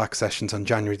during the Get Back sessions on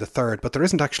January the 3rd, but there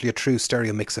isn't actually a true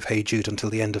stereo mix of Hey Jude until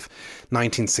the end of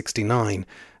 1969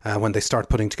 when they start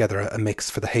putting together a mix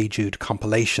for the Hey Jude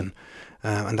compilation.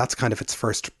 And that's kind of its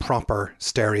first proper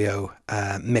stereo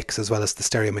mix, as well as the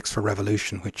stereo mix for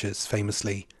Revolution, which is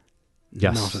famously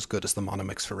not as good as the mono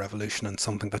mix for Revolution, and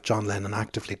something that John Lennon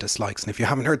actively dislikes. And if you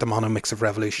haven't heard the mono mix of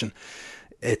Revolution,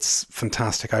 it's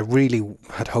fantastic. I really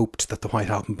had hoped that the White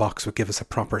Album box would give us a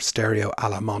proper stereo a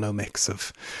la mono mix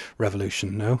of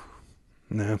Revolution. No.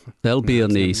 They'll be in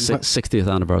the 60th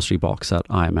anniversary box set,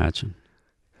 I imagine.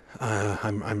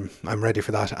 I'm ready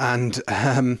for that. And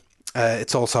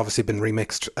it's also obviously been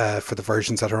remixed for the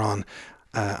versions that are on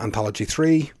Anthology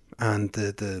 3 and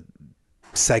the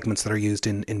segments that are used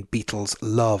in Beatles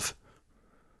Love.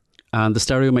 And the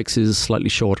stereo mix is slightly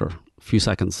shorter, a few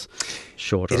seconds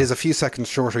shorter. It is a few seconds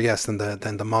shorter, yes, than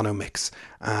the mono mix.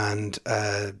 And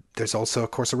there's also,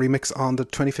 of course, a remix on the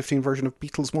 2015 version of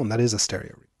Beatles 1. That is a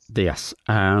stereo. Yes,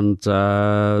 and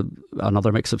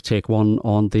another mix of Take One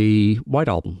on the White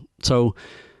Album. So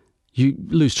you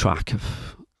lose track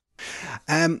of...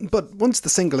 But once the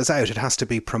single is out, it has to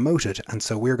be promoted. And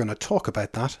so we're going to talk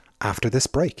about that after this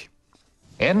break.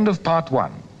 End of part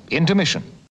 1. Intermission.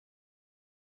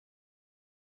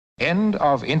 End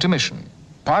of intermission.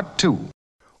 Part 2.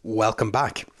 Welcome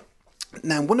back.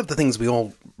 Now, one of the things we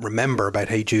all remember about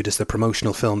Hey Jude is the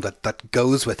promotional film that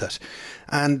goes with it.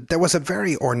 And there was a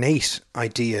very ornate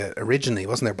idea originally,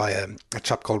 wasn't there, by a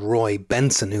chap called Roy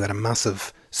Benson, who had a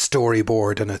massive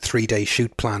storyboard and a 3-day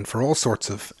shoot plan for all sorts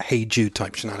of Hey Jude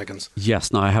type shenanigans.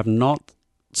 Yes, now I have not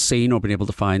seen or been able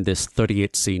to find this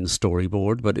 38 scene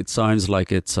storyboard, but it sounds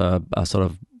like it's a sort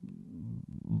of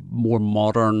more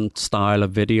modern style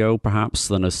of video, perhaps,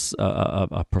 than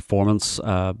a performance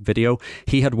video.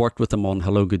 He had worked with them on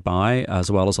Hello Goodbye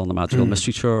as well as on the Magical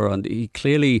Mystery Tour, and he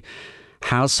clearly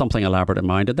has something elaborate in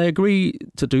mind. And they agree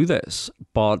to do this,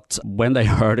 but when they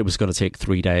heard it was going to take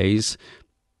 3 days,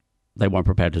 they weren't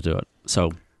prepared to do it.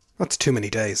 So that's too many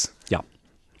days. Yeah.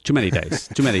 Too many days.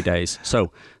 Too many days.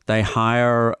 So they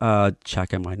hire,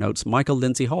 check in my notes, Michael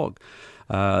Lindsay Hogg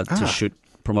to shoot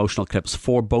promotional clips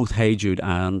for both Hey Jude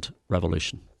and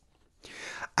Revolution.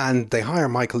 And they hire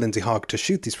Michael Lindsay Hogg to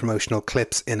shoot these promotional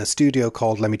clips in a studio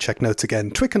called, let me check notes again,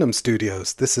 Twickenham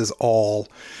Studios. This is all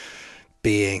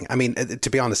being, I mean, to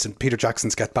be honest, in Peter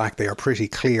Jackson's Get Back, they are pretty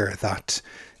clear that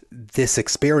this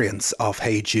experience of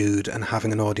Hey Jude and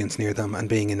having an audience near them and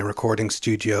being in a recording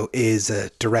studio is a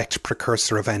direct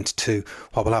precursor event to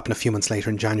what will happen a few months later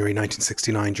in January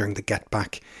 1969 during the Get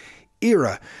Back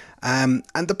era. And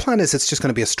the plan is it's just going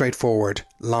to be a straightforward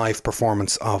live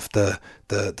performance of the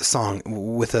song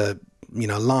with a, you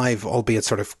know, live, albeit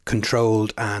sort of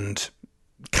controlled and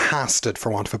casted,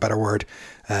 for want of a better word,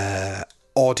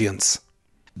 audience.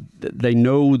 They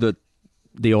know that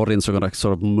the audience are going to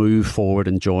sort of move forward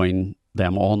and join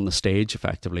them on the stage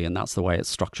effectively, and that's the way it's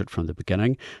structured from the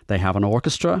beginning. They have an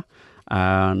orchestra,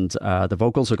 and the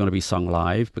vocals are going to be sung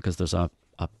live because there's a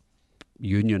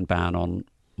union ban on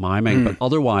miming, but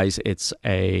otherwise it's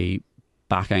a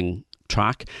backing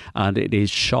track, and it is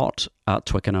shot at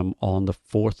Twickenham on the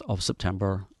 4th of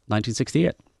September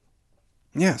 1968.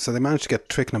 Yeah, so they managed to get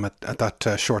Twickenham at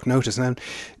that short notice. And then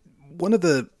one of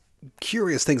the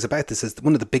curious things about this is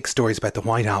one of the big stories about the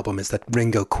White Album is that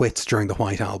Ringo quits during the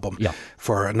White Album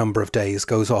for a number of days,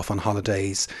 goes off on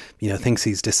holidays, you know, thinks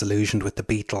he's disillusioned with the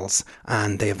Beatles,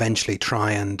 and they eventually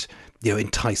try and, you know,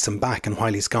 entice him back. And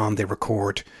while he's gone, they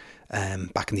record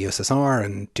Back in the USSR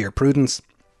and Dear Prudence.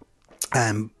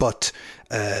 But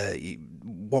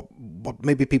what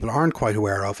maybe people aren't quite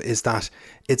aware of is that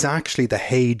it's actually the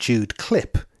Hey Jude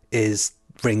clip is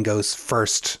Ringo's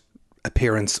first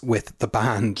appearance with the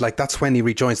band. Like, that's when he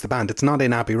rejoins the band. It's not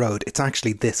in Abbey Road. It's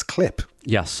actually this clip.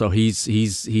 Yes, so he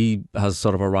has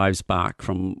sort of arrives back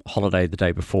from holiday the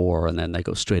day before, and then they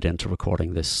go straight into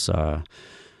recording this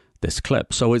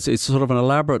clip. So it's sort of an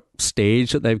elaborate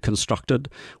stage that they've constructed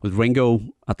with Ringo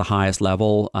at the highest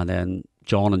level, and then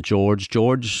John and George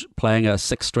playing a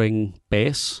 6-string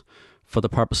bass for the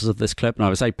purposes of this clip. Now, I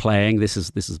would say playing, this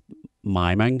is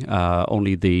miming.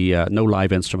 Only the no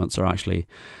live instruments are actually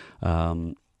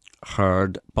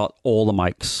heard, but all the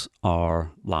mics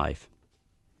are live.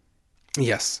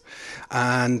 Yes,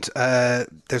 and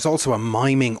there's also a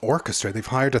miming orchestra. They've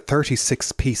hired a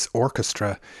 36-piece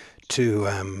orchestra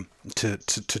to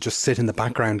just sit in the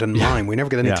background and mime. We never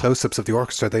get any close-ups of the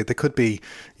orchestra. They could be,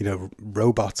 you know,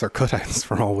 robots or cutouts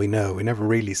for all we know. We never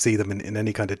really see them in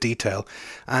any kind of detail.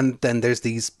 And then there's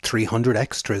these 300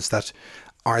 extras that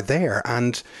are there,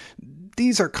 and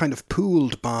these are kind of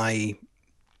pooled by,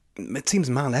 it seems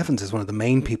Mal Evans is one of the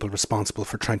main people responsible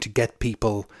for trying to get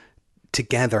people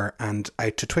together and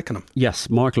out to Twickenham. Yes,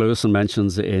 Mark Lewison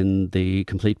mentions in the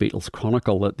Complete Beatles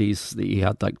Chronicle that he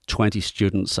had like 20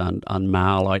 students and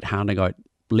Mal out handing out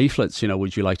leaflets, you know,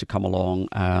 would you like to come along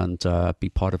and be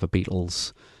part of a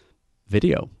Beatles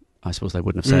video? I suppose they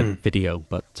wouldn't have said video,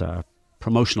 but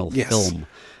promotional film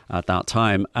at that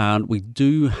time. And we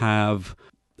do have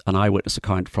an eyewitness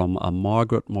account from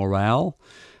Margaret Morrell.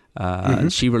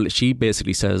 And she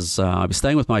basically says, I was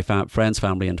staying with my friend's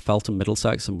family in Feltham,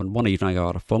 Middlesex, and when one evening I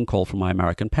got a phone call from my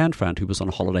American pen friend who was on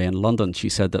holiday in London. She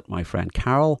said that my friend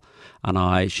Carol and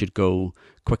I should go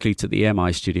quickly to the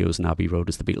EMI studios in Abbey Road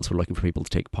as the Beatles were looking for people to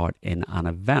take part in an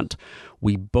event.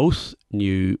 We both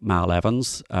knew Mal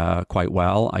Evans quite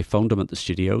well. I phoned him at the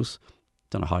studios.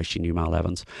 Don't know how she knew Mal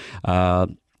Evans.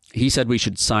 He said we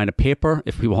should sign a paper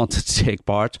if we wanted to take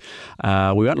part.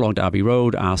 We went along to Abbey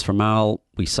Road, asked for Mal.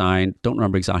 We signed. Don't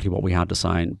remember exactly what we had to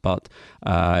sign, but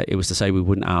it was to say we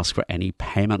wouldn't ask for any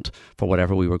payment for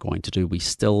whatever we were going to do. We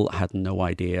still had no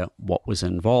idea what was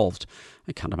involved.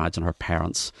 I can't imagine her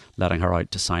parents letting her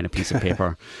out to sign a piece of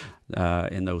paper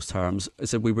in those terms. I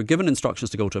said we were given instructions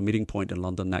to go to a meeting point in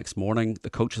London next morning. The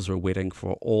coaches were waiting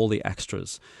for all the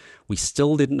extras. We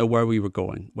still didn't know where we were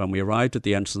going. When we arrived at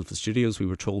the entrance of the studios, we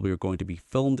were told we were going to be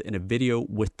filmed in a video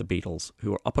with the Beatles,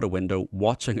 who were up at a window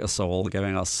watching us all,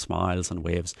 giving us smiles and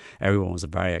waves. Everyone was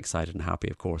very excited and happy,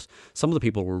 of course. Some of the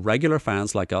people were regular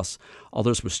fans like us.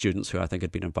 Others were students who I think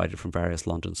had been invited from various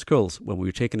London schools. When we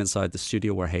were taken inside the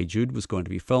studio where Hey Jude was going to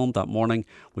be filmed that morning,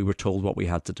 we were told what we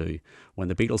had to do. When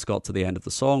the Beatles got got to the end of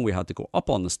the song, we had to go up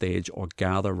on the stage or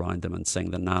gather round them and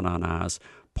sing the na-na-nas.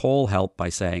 Paul helped by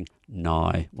saying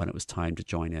now when it was time to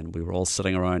join in. We were all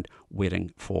sitting around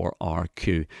waiting for our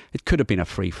cue. It could have been a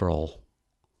free-for-all.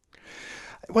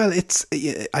 Well,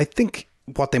 I think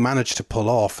what they managed to pull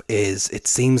off is it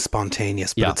seems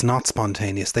spontaneous, but it's not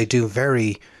spontaneous. They do a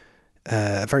very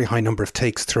high number of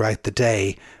takes throughout the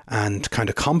day and kind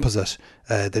of composite.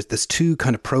 There's two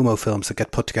kind of promo films that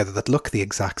get put together that look the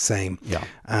exact same,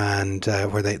 and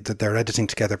where they're editing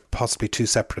together possibly two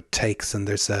separate takes. And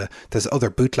there's other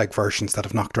bootleg versions that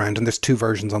have knocked around, and there's two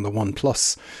versions on the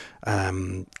OnePlus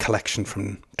collection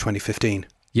from 2015.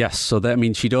 Yes, so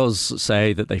she does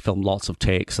say that they filmed lots of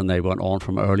takes and they went on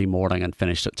from early morning and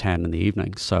finished at 10 in the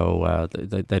evening. So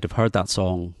they'd have heard that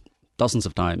song dozens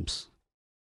of times.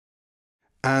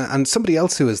 And somebody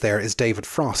else who is there is David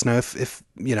Frost. Now, if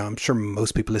I'm sure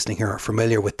most people listening here are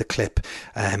familiar with the clip.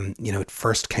 It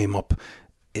first came up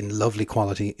in lovely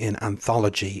quality in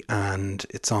Anthology, and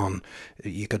it's on,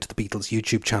 you go to the Beatles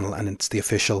YouTube channel and it's the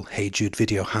official Hey Jude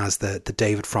video has the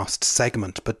David Frost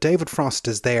segment. But David Frost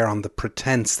is there on the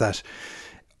pretense that,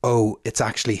 it's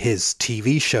actually his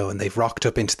TV show and they've rocked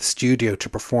up into the studio to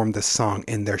perform this song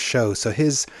in their show. So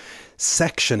his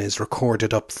section is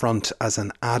recorded up front as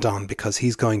an add-on because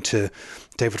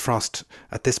David Frost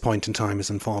at this point in time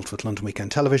is involved with London Weekend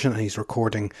Television, and he's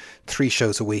recording 3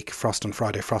 shows a week: Frost on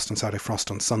Friday, Frost on Saturday, Frost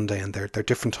on Sunday. And they're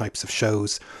different types of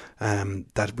shows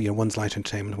that one's light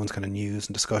entertainment, one's kind of news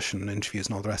and discussion and interviews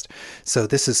and all the rest. So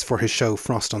this is for his show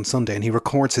Frost on Sunday, and he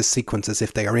records his sequence as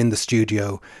if they are in the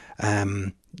studio,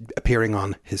 appearing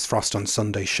on his Frost on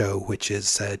Sunday show, which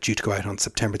is due to go out on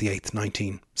September the 8th,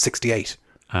 1968.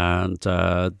 And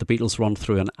the Beatles run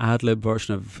through an ad-lib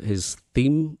version of his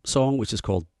theme song, which is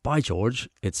called By George.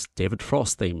 It's David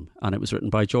Frost's theme, and it was written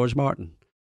by George Martin.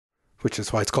 Which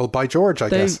is why it's called By George, I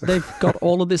guess. They've got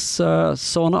all of this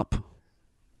sewn up.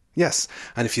 Yes,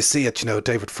 and if you see it,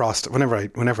 David Frost, whenever I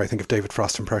think of David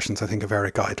Frost impressions, I think of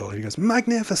Eric Idle. He goes,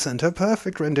 magnificent, a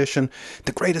perfect rendition,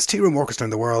 the greatest tea room orchestra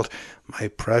in the world. My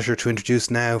pleasure to introduce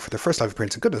now, for their first live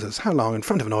appearance, and goodness knows how long, in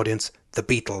front of an audience, the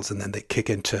Beatles. And then they kick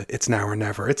into It's Now or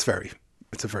Never. It's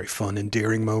a very fun,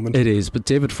 endearing moment. It is, but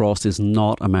David Frost is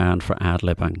not a man for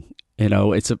ad-libbing. He's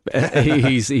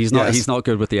not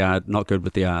good with the ad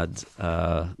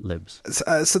libs.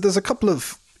 So there's a couple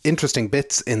of interesting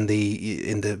bits in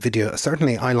the video.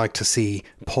 Certainly I like to see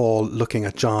Paul looking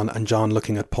at John and John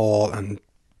looking at Paul, and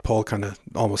Paul kind of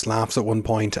almost laughs at one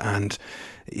point, and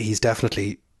he's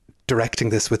definitely directing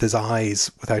this with his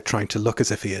eyes without trying to look as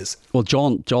if he is. Well,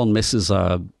 John misses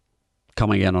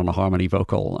coming in on a harmony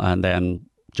vocal, and then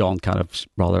John kind of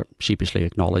rather sheepishly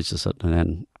acknowledges it and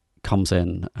then comes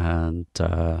in. And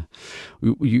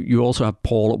you also have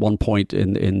Paul at one point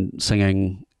in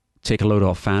singing Take a Load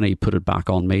Off Fanny, Put It Back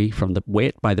on Me from the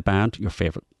Wait by the band, your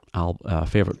favorite band,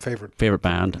 favorite group,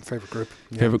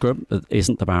 favorite group.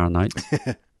 Isn't the Barron Night?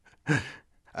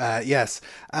 Yes,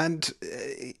 and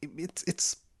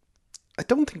it's. I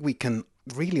don't think we can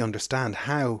really understand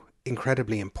how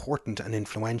incredibly important and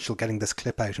influential getting this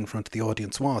clip out in front of the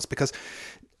audience was, because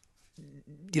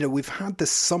we've had this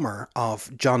summer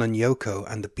of John and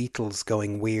Yoko and the Beatles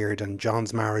going weird and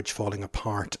John's marriage falling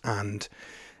apart, and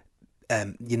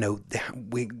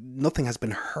nothing has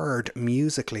been heard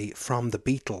musically from the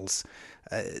Beatles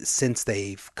since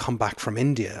they've come back from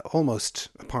India, almost,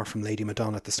 apart from Lady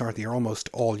Madonna at the start of the year, almost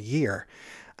all year.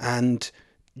 And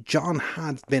John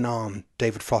had been on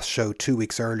David Frost's show 2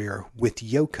 weeks earlier with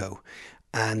Yoko,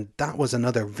 and that was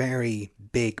another very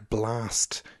big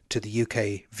blast to the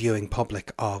UK viewing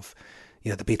public of,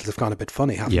 the Beatles have gone a bit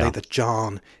funny, haven't they? That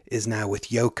John is now with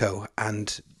Yoko,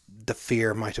 and the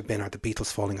fear might have been, are the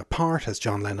Beatles falling apart? Has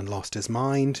John Lennon lost his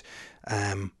mind?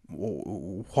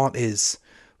 What is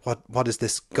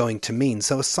this going to mean?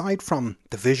 So aside from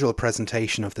the visual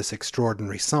presentation of this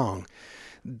extraordinary song,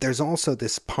 there's also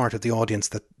this part of the audience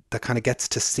that kind of gets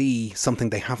to see something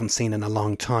they haven't seen in a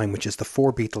long time, which is the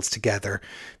 4 Beatles together.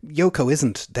 Yoko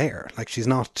isn't there. Like, she's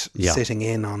not sitting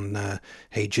in on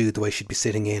Hey Jude the way she'd be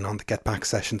sitting in on the Get Back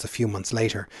sessions a few months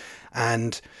later.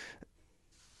 And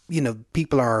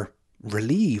people are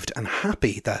relieved and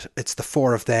happy that it's the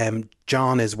 4 of them.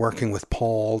 John is working with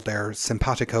Paul. They're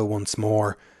simpatico once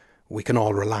more. We can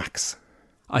all relax.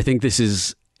 I think this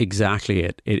is exactly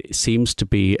it. It seems to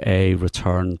be a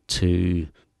return to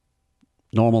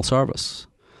normal service.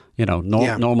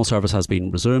 Normal service has been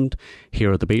resumed.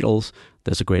 Here are the Beatles.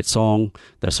 There's a great song.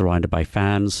 They're surrounded by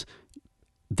fans.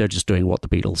 They're just doing what the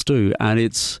Beatles do. And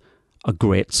it's a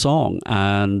great song.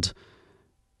 And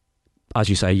as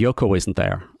you say, Yoko isn't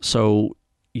there. So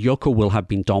Yoko will have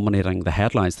been dominating the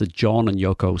headlines. The John and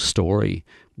Yoko story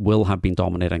will have been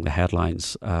dominating the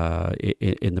headlines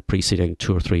in the preceding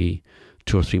two or three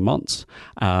months.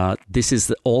 This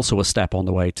is also a step on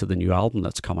the way to the new album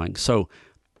that's coming. So,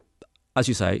 as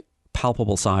you say,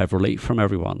 palpable sigh of relief from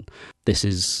everyone. This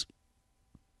is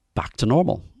back to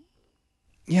normal.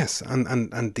 Yes,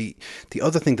 and the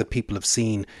other thing that people have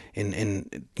seen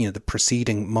in the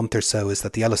preceding month or so is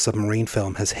that the Yellow Submarine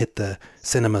film has hit the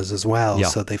cinemas as well. Yeah.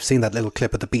 So they've seen that little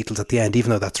clip of the Beatles at the end, even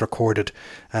though that's recorded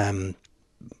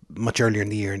much earlier in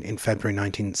the year, in February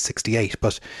 1968.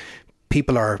 But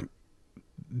people are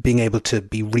being able to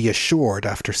be reassured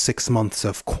after 6 months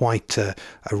of quite a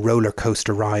roller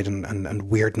coaster ride and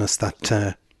weirdness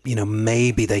that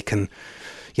maybe they can.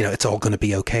 It's all going to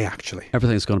be okay, actually.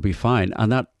 Everything's going to be fine.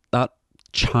 And that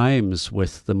chimes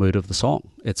with the mood of the song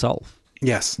itself.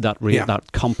 Yes. That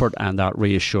comfort and that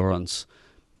reassurance.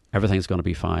 Everything's going to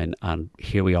be fine. And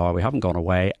here we are. We haven't gone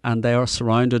away. And they are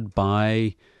surrounded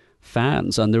by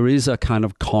fans. And there is a kind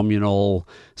of communal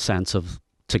sense of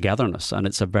togetherness. And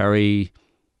it's a very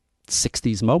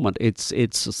 60s moment. It's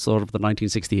sort of the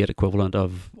 1968 equivalent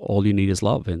of All You Need Is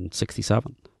Love in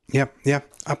 67. Yeah,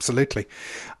 absolutely.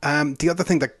 The other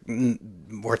thing that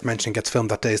worth mentioning gets filmed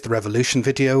that day is the Revolution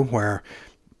video, where,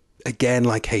 again,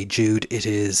 like Hey Jude, it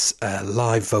is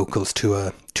live vocals to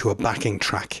a backing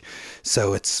track.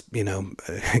 So it's,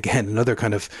 again, another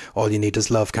kind of All You Need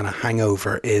Is Love kind of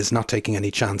hangover, is not taking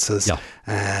any chances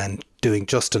and doing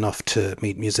just enough to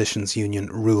meet musicians' union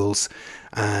rules.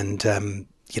 And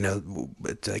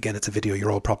again, it's a video you're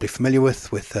all probably familiar with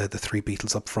the three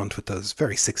Beatles up front with those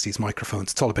very 60s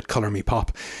microphones. It's all a bit Colour Me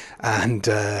Pop. And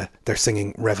they're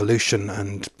singing Revolution,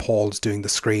 and Paul's doing the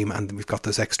scream, and we've got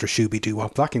those extra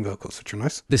shooby-doo-wop backing vocals, which are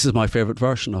nice. This is my favourite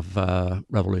version of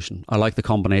Revolution. I like the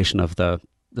combination of the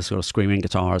sort of screaming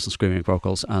guitars and screaming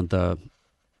vocals and the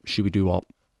shooby-doo-wop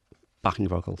backing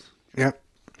vocals. Yeah.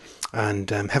 And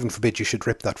heaven forbid you should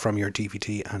rip that from your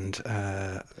DVD and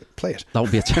play it. That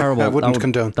would be a terrible... Wouldn't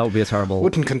condone. That would be a terrible...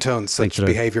 Wouldn't condone such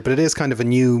behaviour, but it is kind of a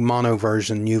new mono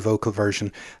version, new vocal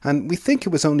version. And we think it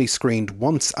was only screened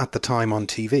once at the time on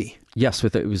TV. Yes,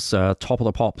 it was Top of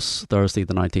the Pops, Thursday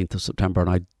the 19th of September. And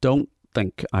I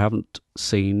haven't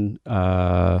seen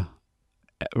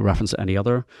reference to any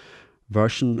other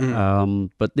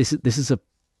version. But this is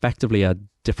effectively a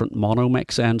different mono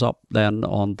mix, ends up then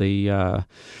on the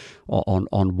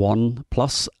on One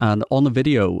Plus. And on the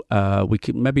video, we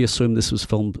could maybe assume this was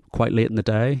filmed quite late in the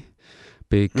day,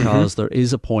 because there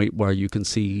is a point where you can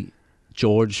see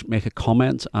George make a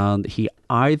comment, and he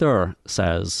either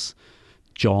says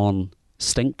John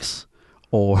stinks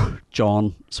or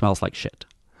John smells like shit.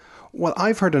 Well,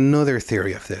 I've heard another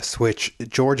theory of this, which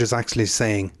George is actually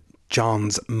saying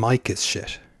John's mic is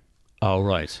shit. Oh,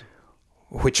 right.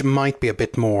 Which might be a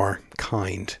bit more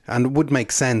kind and would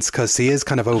make sense, because he is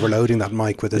kind of overloading that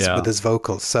mic with his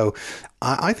vocals. So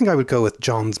I think I would go with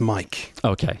John's mic.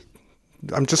 Okay.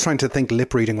 I'm just trying to think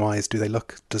lip reading wise.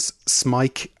 Does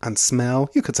smike and smell?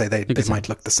 You could say they might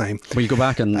look the same. Will you go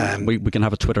back and we can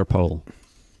have a Twitter poll?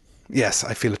 Yes,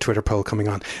 I feel a Twitter poll coming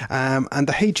on. And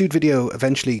the Hey Jude video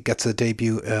eventually gets a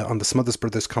debut on the Smothers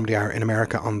Brothers Comedy Hour in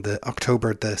America on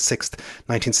October the 6th,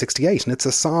 1968. And it's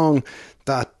a song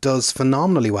that does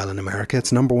phenomenally well in America.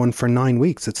 It's number one for 9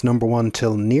 weeks. It's number one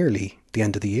till nearly the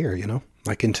end of the year,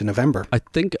 like into November. I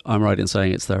think I'm right in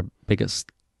saying it's their biggest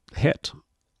hit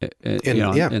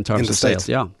in terms of sales.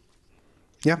 Yeah.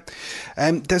 Yeah.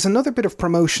 There's another bit of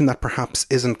promotion that perhaps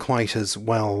isn't quite as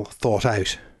well thought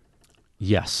out.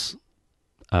 Yes.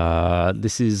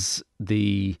 This is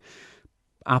the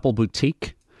Apple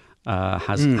Boutique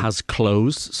has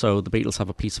closed, so the Beatles have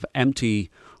a piece of empty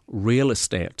real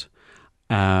estate,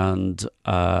 and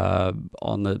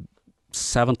on the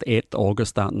 7th, 8th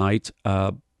August that night,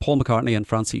 Paul McCartney and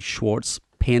Francie Schwartz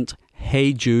paint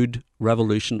Hey Jude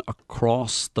Revolution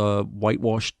across the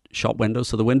whitewashed shop windows.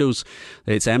 So the windows,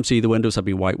 it's empty, the windows have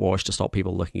been whitewashed to stop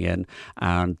people looking in,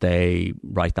 and they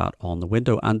write that on the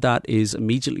window, and that is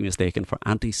immediately mistaken for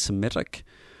anti-Semitic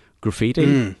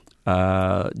graffiti.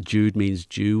 Jude means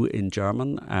Jew in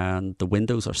German, and the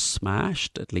windows are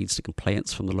smashed. It leads to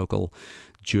complaints from the local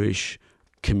Jewish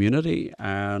community,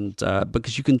 and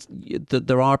because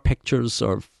there are pictures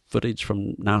or footage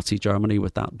from Nazi Germany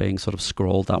with that being sort of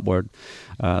scrawled on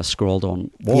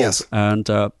walls. Yes. And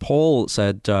Paul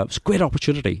said, it's a great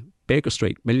opportunity. Baker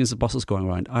Street, millions of buses going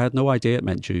around. I had no idea it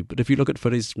meant Jude, but if you look at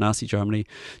footage of Nazi Germany,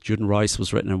 Jude and Rice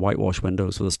was written in whitewashed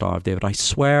windows with a Star of David. I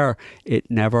swear it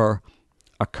never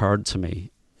occurred to me.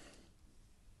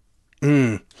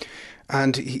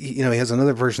 And he has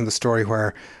another version of the story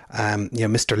where,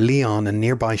 Mr. Leon, a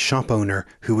nearby shop owner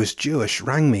who was Jewish,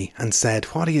 rang me and said,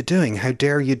 "What are you doing? How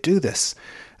dare you do this?"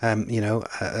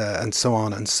 And so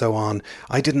on and so on.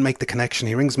 I didn't make the connection.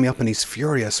 He rings me up and he's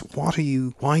furious. Why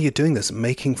are you doing this?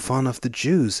 Making fun of the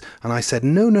Jews? And I said,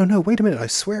 no, wait a minute. I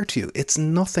swear to you, it's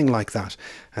nothing like that.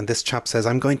 And this chap says,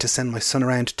 "I'm going to send my son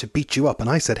around to beat you up."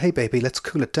 And I said, "Hey baby, let's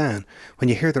cool it down. When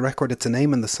you hear the record, it's a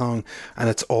name in the song and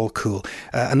it's all cool."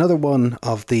 Another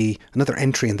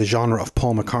entry in the genre of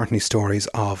Paul McCartney stories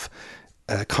of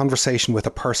a conversation with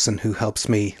a person who helps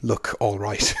me look all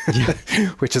right,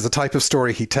 which is a type of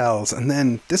story he tells. And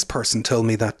then this person told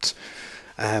me that,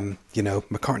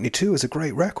 McCartney 2 is a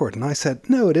great record. And I said,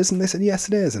 "No, it isn't." They said, "Yes,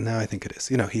 it is." And now I think it is.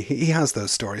 He has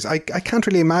those stories. I can't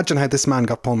really imagine how this man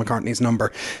got Paul McCartney's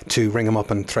number to ring him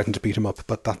up and threaten to beat him up,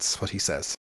 but that's what he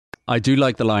says. I do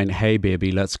like the line, "Hey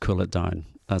baby, let's cool it down."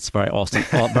 That's very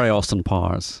Austin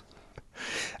Powers.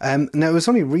 Now, it was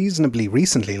only reasonably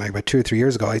recently, like about 2 or 3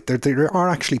 years ago, there are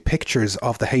actually pictures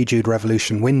of the Hey Jude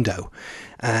Revolution window.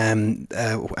 And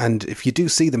if you do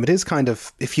see them, it is kind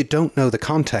of, if you don't know the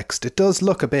context, it does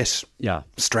look a bit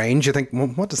strange. You think, well,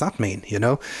 what does that mean?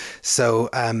 So,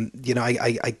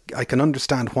 I can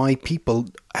understand why people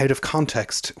out of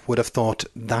context would have thought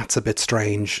that's a bit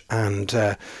strange.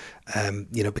 And,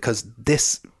 because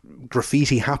this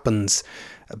graffiti happens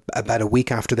about a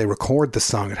week after they record the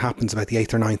song. It happens about the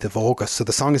 8th or 9th of August. So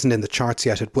the song isn't in the charts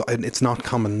yet. It's not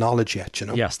common knowledge yet,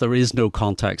 Yes, there is no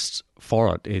context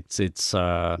for it. It's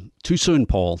too soon,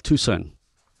 Paul, too soon.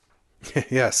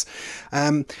 Yes.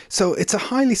 So it's a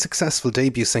highly successful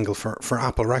debut single for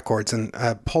Apple Records. And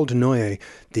Paul Dunoyer,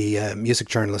 the music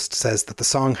journalist, says that the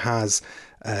song has,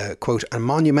 quote, "a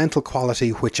monumental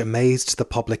quality which amazed the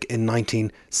public in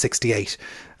 1968.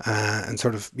 And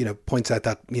sort of, points out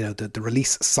that, the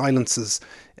release silences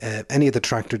any of the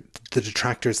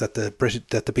detractors that the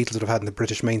Beatles would have had in the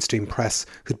British mainstream press,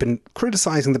 who'd been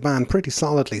criticising the band pretty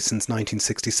solidly since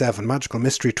 1967. Magical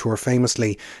Mystery Tour,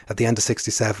 famously, at the end of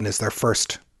 67, is their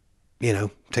first, take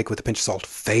it with a pinch of salt,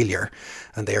 failure.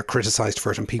 And they are criticised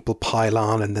for it, and people pile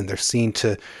on, and then they're seen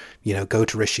to, go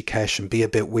to Rishikesh and be a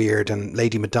bit weird. And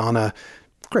Lady Madonna,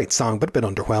 great song, but a bit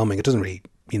underwhelming. It doesn't really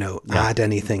add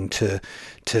anything to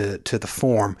the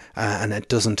form, and it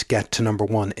doesn't get to number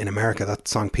 1 in America. That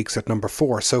song peaks at number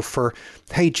 4. So for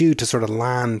Hey Jude to sort of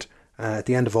land at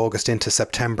the end of August into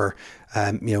September,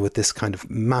 with this kind of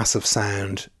massive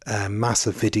sound,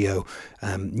 massive video,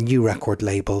 new record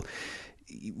label,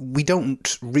 we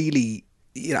don't really...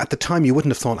 at the time, you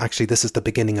wouldn't have thought, actually, this is the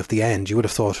beginning of the end. You would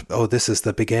have thought, oh, this is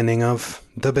the beginning of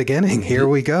the beginning. Here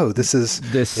we go. Is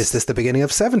this the beginning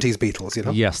of 70s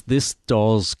Beatles, Yes, this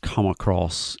does come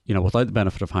across, without the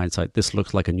benefit of hindsight, this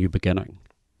looks like a new beginning.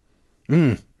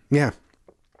 Yeah.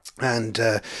 And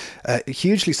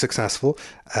hugely successful.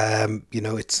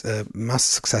 It's a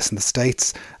massive success in the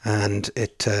States, and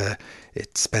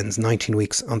it spends 19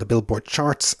 weeks on the Billboard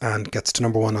charts and gets to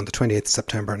number 1 on the 28th of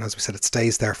September. And as we said, it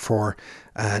stays there for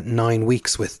 9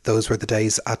 weeks, with Those Were the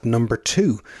Days at number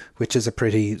 2, which is a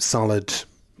pretty solid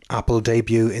Apple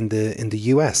debut in the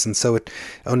US. And so it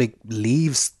only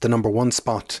leaves the number 1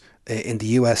 spot in the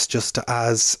US just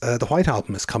as the White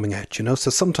Album is coming out,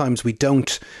 So sometimes we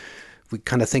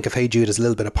kind of think of Hey Jude as a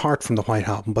little bit apart from the White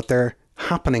Album, but they're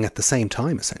happening at the same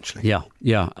time, essentially.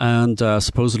 Yeah. And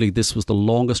supposedly this was the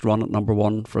longest run at number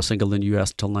 1 for a single in the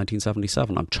US until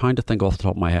 1977. I'm trying to think off the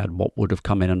top of my head what would have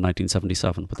come in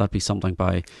 1977. Would that be something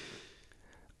by...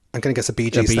 I'm going to guess a Bee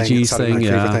Gees thing. It's my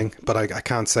favourite thing, but I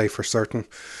can't say for certain.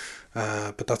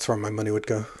 But that's where my money would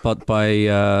go. But by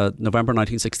November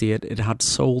 1968, it had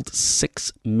sold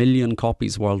 6 million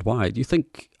copies worldwide. You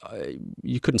think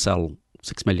you couldn't sell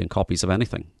 6 million copies of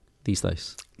anything these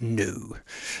days? No.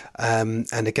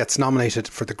 And it gets nominated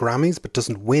for the Grammys, but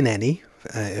doesn't win any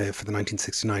for the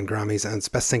 1969 Grammys, and it's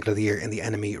Best Single of the Year in the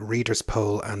NME Readers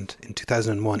Poll. And in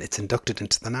 2001, it's inducted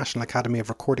into the National Academy of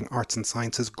Recording Arts and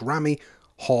Sciences Grammy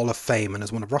Hall of Fame, and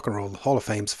is one of Rock and Roll Hall of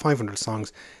Fame's 500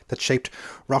 songs that shaped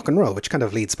rock and roll, which kind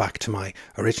of leads back to my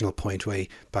original point way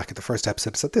back at the first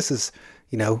episode. So this is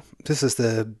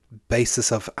the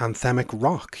basis of anthemic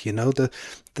rock.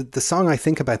 The song I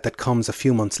think about that comes a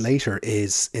few months later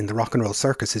is in the Rock and Roll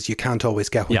Circus is You Can't Always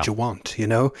Get What You Want,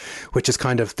 which is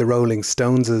kind of the Rolling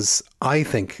Stones' I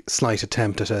think slight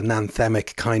attempt at an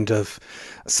anthemic kind of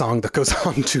song that goes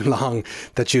on too long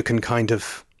that you can kind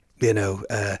of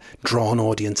draw an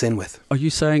audience in with. Are you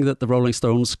saying that the Rolling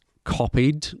Stones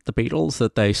copied the Beatles,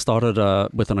 that they started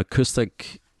with an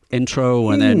acoustic intro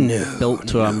and then built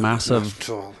to a massive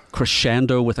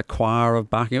crescendo with a choir of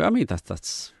backing? I mean,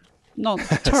 that's not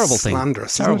terrible thing.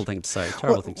 Slanderous. Terrible thing to say.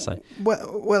 Terrible thing to say.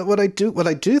 Well, what I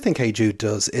do think Hey Jude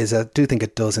does is I do think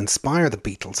it does inspire the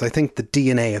Beatles. I think the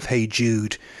DNA of Hey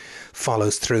Jude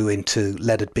follows through into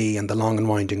Let It Be and The Long and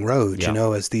Winding Road, you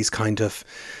know, as these kind of,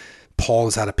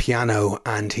 Paul's at a piano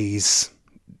and he's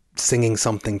singing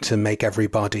something to make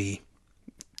everybody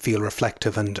feel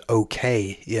reflective and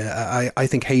okay. Yeah, I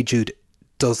think Hey Jude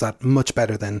does that much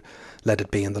better than Let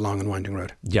It Be and The Long and Winding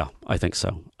Road. Yeah, I think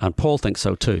so. And Paul thinks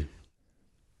so too.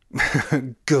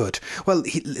 Good. Well,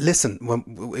 listen,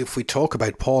 if we talk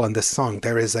about Paul in this song,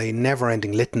 there is a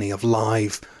never-ending litany of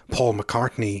live Paul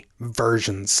McCartney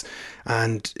versions,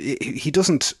 and he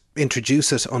doesn't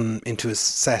introduce it into his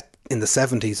set in the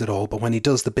 70s at all, but when he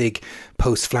does the big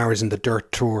Post Flowers in the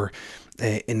Dirt tour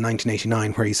in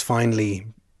 1989, where he's finally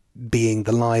being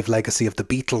the live legacy of the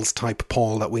Beatles type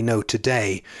Paul that we know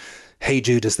today, Hey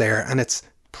Jude is there, and it's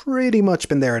pretty much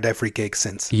been there at every gig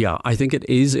since. Yeah, I think it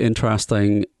is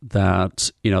interesting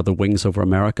that, you know, the Wings Over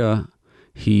America,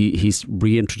 he's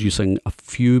reintroducing a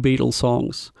few Beatles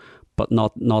songs, but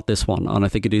not this one. And I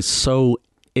think it is so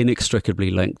inextricably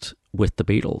linked with the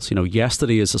Beatles. You know,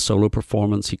 Yesterday is a solo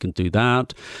performance. He can do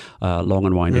that. Long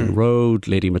and Winding Road,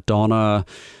 Lady Madonna,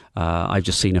 I've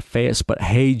Just Seen a Face. But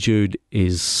Hey Jude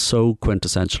is so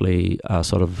quintessentially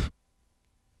sort of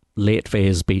late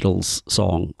phase Beatles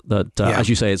song that, as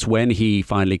you say, it's when he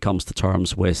finally comes to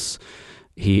terms with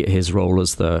his role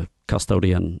as the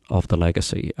custodian of the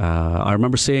legacy. I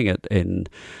remember seeing it in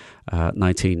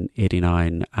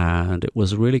 1989, and it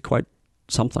was really quite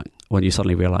something when you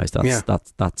suddenly realise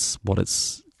that's what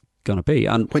it's going to be.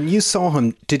 And when you saw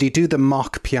him, did he do the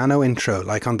mock piano intro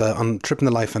like on Tripping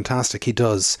the Life Fantastic? He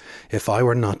does If I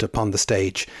Were Not Upon the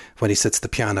Stage when he sits at the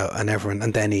piano and everyone,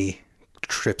 and then he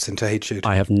trips into Hey Jude.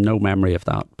 I have no memory of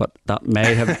that, but that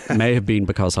may have been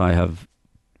because I have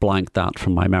blanked that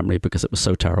from my memory because it was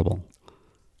so terrible.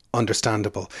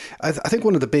 Understandable. I think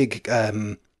one of the big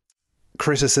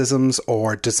criticisms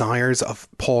or desires of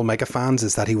Paul megafans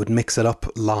is that he would mix it up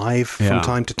live from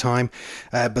time to time.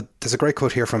 But there's a great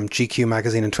quote here from GQ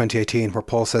magazine in 2018 where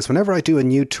Paul says, "Whenever I do a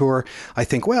new tour, I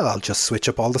think, well, I'll just switch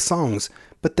up all the songs.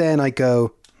 But then I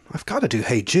go, I've got to do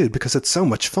Hey Jude because it's so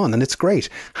much fun and it's great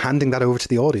handing that over to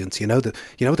the audience.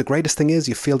 The greatest thing is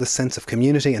you feel this sense of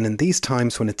community, and in these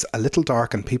times when it's a little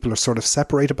dark and people are sort of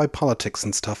separated by politics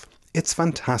and stuff, it's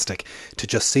fantastic to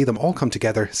just see them all come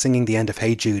together singing the end of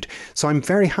Hey Jude. So I'm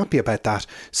very happy about that.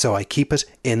 So I keep it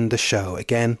in the show."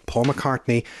 Again, Paul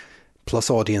McCartney plus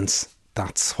audience.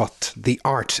 That's what the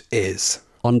art is.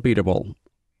 Unbeatable.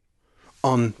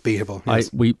 Yes.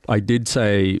 I did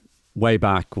say way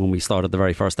back when we started the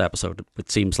very first episode,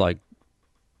 it seems like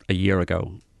a year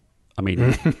ago. I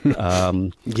mean,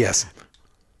 yes.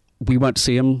 We went to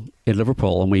see him in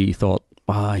Liverpool and we thought,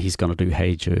 he's going to do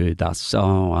Hey Jude. I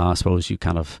suppose he's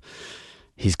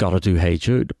got to do Hey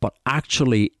Jude. But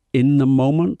actually, in the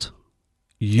moment,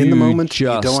 you don't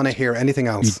want to hear anything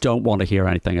else. You don't want to hear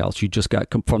anything else. You just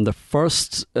get from the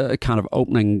first kind of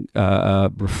opening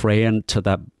refrain to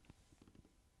that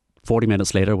 40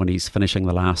 minutes later when he's finishing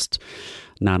the last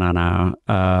na na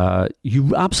na,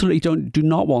 you absolutely do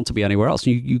not want to be anywhere else.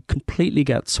 You completely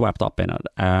get swept up in it.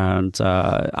 And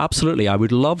absolutely, I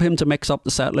would love him to mix up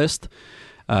the set list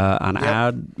and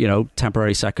add,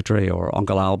 Temporary Secretary or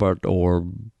Uncle Albert or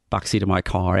Backseat of My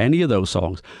Car, any of those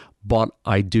songs. But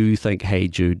I do think Hey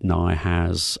Jude now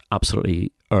has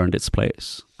absolutely earned its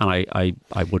place, and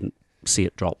I wouldn't see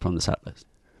it drop from the set list.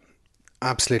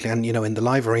 Absolutely. And, in the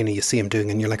live arena, you see him doing,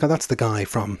 and you're like, oh, that's the guy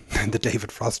from the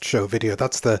David Frost Show video.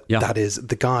 That is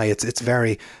the guy. It's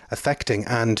very affecting.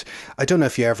 And I don't know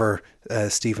if you ever,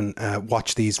 Stephen,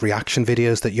 watch these reaction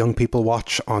videos that young people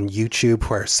watch on YouTube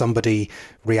where somebody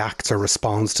reacts or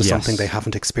responds to something they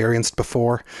haven't experienced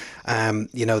before.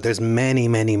 There's many,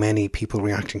 many, many people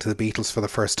reacting to the Beatles for the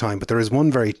first time. But there is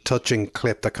one very touching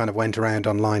clip that kind of went around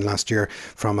online last year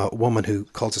from a woman who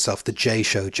calls herself the J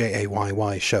Show,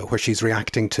 Jayy Show, where she's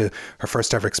reacting to her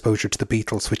first ever exposure to the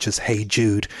Beatles, which is Hey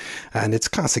Jude. And it's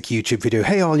classic YouTube video.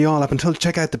 Hey, all y'all, I've been told to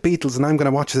check out the Beatles and I'm going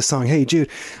to watch this song, Hey Jude.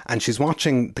 And she's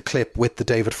watching the clip with the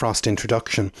David Frost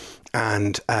introduction.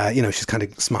 And, she's kind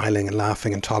of smiling and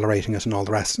laughing and tolerating it and all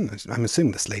the rest. And I'm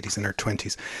assuming this lady's in her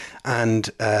 20s. And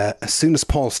as soon as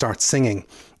Paul starts singing,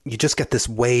 you just get this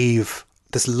wave,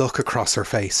 this look across her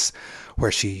face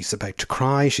where she's about to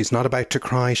cry, she's not about to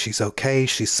cry, she's okay,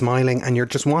 she's smiling, and you're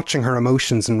just watching her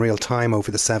emotions in real time over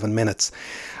the 7 minutes.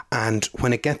 And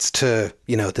when it gets to,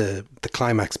 the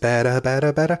climax,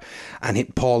 better,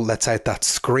 and Paul lets out that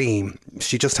scream,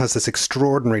 she just has this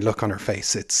extraordinary look on her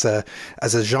face. It's,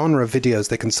 as a genre of videos,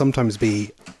 they can sometimes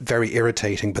be very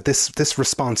irritating, but this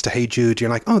response to Hey Jude, you're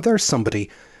like, oh, there's somebody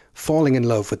falling in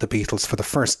love with the Beatles for the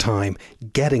first time,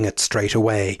 getting it straight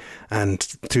away, and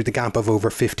through the gap of over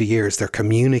 50 years, they're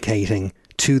communicating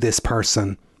to this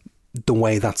person the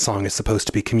way that song is supposed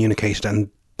to be communicated, and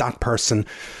that person,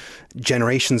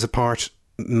 generations apart,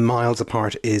 miles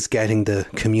apart, is getting the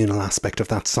communal aspect of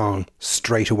that song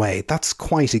straight away. That's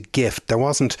quite a gift.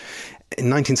 In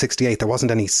 1968, there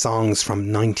wasn't any songs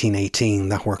from 1918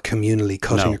 that were communally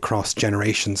cutting across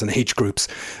generations and age groups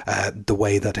the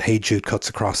way that Hey Jude cuts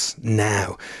across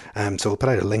now. So we'll put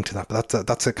out a link to that. But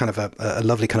that's a kind of a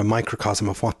lovely kind of microcosm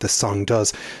of what this song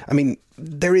does. I mean,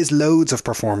 there is loads of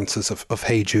performances of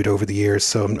Hey Jude over the years.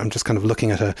 So I'm just kind of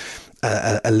looking at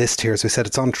a list here. As we said,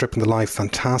 it's on Tripping the Live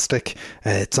Fantastic.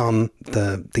 It's on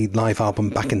the live album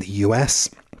back in the US.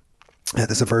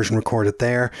 There's a version recorded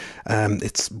there.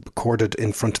 It's recorded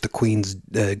in front of the Queen's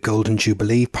Golden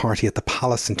Jubilee party at the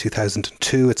Palace in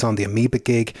 2002. It's on the Amoeba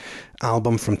Gig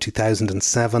album from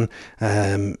 2007.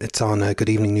 It's on Good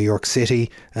Evening New York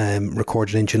City,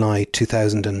 recorded in July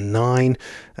 2009.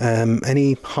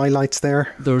 Any highlights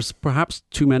there? There's perhaps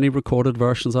too many recorded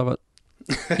versions of it.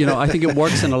 I think it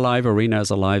works in a live arena as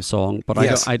a live song, but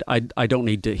yes. I don't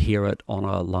need to hear it on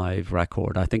a live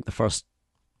record. I think the first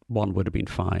one would have been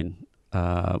fine.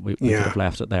 We could have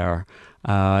left it there.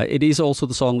 It is also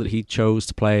the song that he chose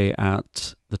to play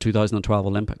at the 2012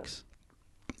 Olympics.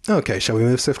 Okay, shall we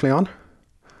move swiftly on?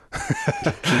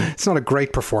 It's not a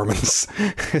great performance.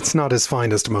 It's not his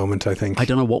finest moment, I think. I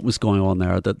don't know what was going on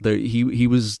there. He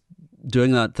was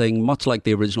doing that thing much like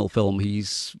the original film.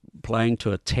 He's playing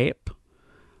to a tape.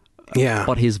 Yeah.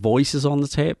 But his voice is on the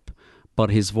tape. But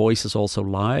his voice is also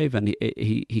live, and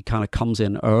he kind of comes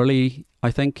in early, I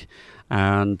think,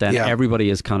 and then everybody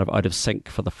is kind of out of sync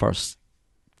for the first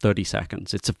 30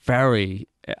 seconds. It's a very...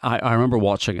 I remember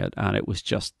watching it, and it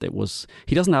was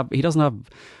he doesn't have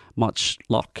much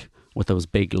luck with those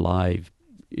big live.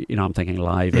 I'm thinking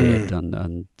Live Aid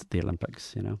and the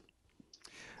Olympics.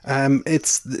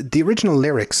 It's the original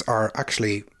lyrics are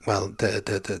actually, well,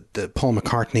 the Paul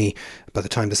McCartney, by the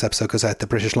time this episode goes out, the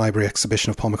British Library exhibition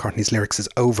of Paul McCartney's lyrics is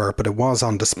over, but it was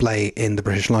on display in the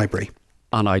British Library.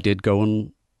 And I did go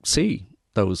and see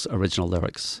those original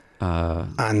lyrics.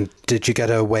 And did you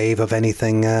get a wave of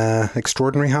anything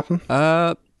extraordinary happen?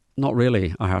 Not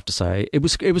really, I have to say. It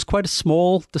was quite a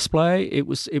small display. It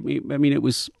was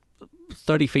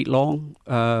 30 feet long,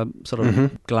 sort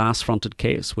of glass-fronted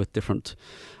case with different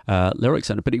lyrics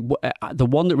in it. But the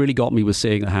one that really got me was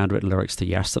seeing the handwritten lyrics to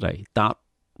Yesterday. That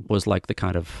was like the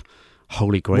kind of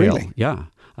holy grail. Really? Yeah.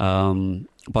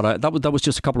 But that was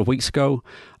just a couple of weeks ago,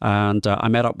 and I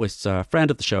met up with a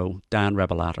friend of the show, Dan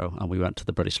Rebelato, and we went to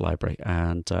the British Library.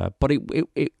 And but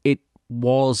it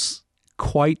was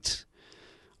quite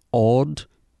odd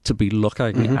to be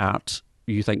looking at.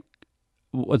 You think,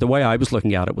 the way I was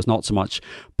looking at it was not so much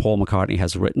Paul McCartney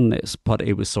has written this, but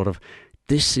it was sort of,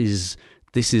 this is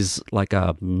like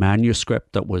a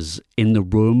manuscript that was in the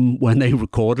room when they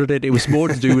recorded it. It was more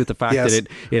to do with the fact that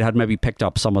it had maybe picked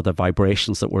up some of the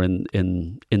vibrations that were in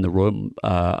the room,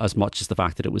 as much as the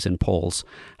fact that it was in Paul's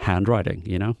handwriting,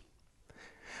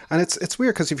 And it's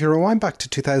weird because if you rewind back to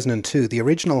 2002, the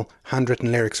original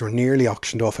handwritten lyrics were nearly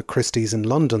auctioned off at Christie's in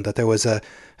London, that there was a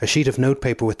sheet of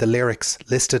notepaper with the lyrics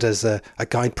listed as a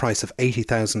guide price of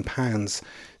 £80,000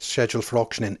 scheduled for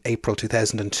auction in April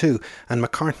 2002. And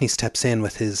McCartney steps in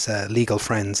with his legal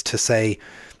friends to say,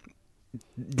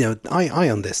 I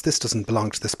own this. This doesn't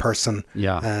belong to this person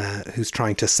who's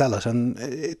trying to sell it, and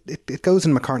it goes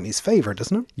in McCartney's favour,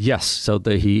 doesn't it? Yes. So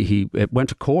he went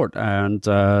to court, and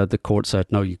the court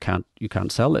said, no, you can't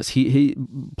sell this.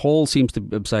 Paul seems to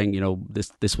be saying,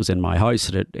 this was in my house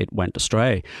and it went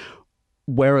astray.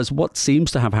 Whereas what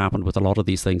seems to have happened with a lot of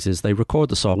these things is they record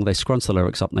the song, they scrunch the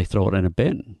lyrics up, and they throw it in a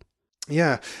bin.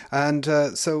 Yeah, and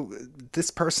so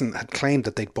this person had claimed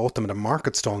that they'd bought them at a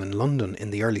market stall in London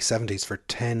in the early 70s for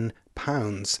 £10.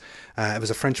 It was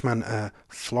a Frenchman,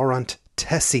 Florent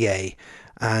Tessier,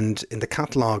 and in the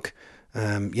catalogue,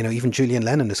 even Julian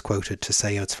Lennon is quoted to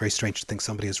say, it's very strange to think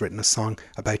somebody has written a song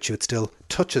about you. It still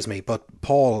touches me. But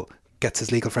Paul gets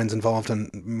his legal friends involved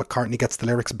and McCartney gets the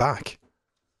lyrics back.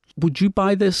 Would you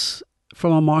buy this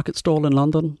from a market stall in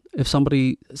London if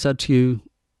somebody said to you,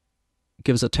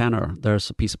 give us a tenner, there's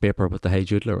a piece of paper with the Hey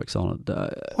Jude lyrics on it?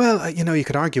 Well, you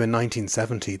could argue in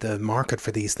 1970 the market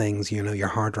for these things, your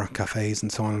hard rock cafes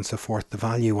and so on and so forth, the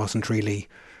value wasn't really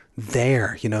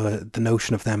there. The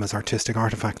notion of them as artistic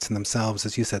artifacts in themselves,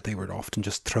 as you said, they were often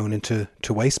just thrown into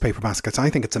waste paper baskets. I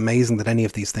think it's amazing that any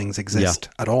of these things exist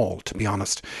at all, to be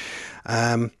honest.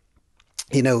 The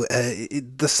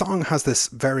song has this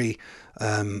very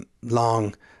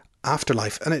long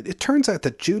afterlife. And it turns out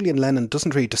that Julian Lennon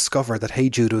doesn't really discover that Hey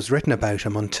Jude was written about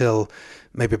him until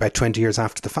maybe about 20 years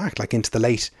after the fact, like into the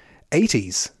late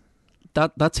 80s.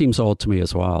 That seems odd to me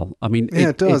as well. I mean,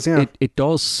 it does. It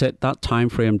does sit, that time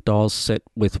frame does sit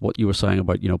with what you were saying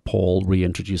about, Paul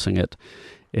reintroducing it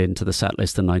into the set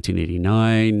list in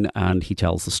 1989, and he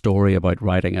tells the story about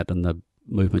writing it, and the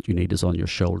movement you need is on your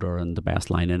shoulder, and the best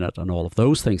line in it, and all of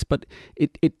those things. But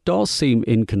it does seem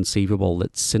inconceivable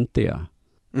that Cynthia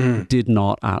did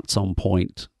not at some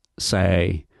point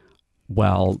say,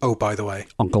 well, oh, by the way,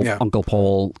 Uncle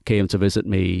Paul came to visit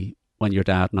me when your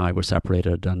dad and I were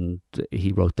separated, and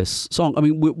he wrote this song. I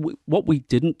mean, what we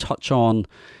didn't touch on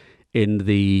in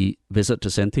the visit to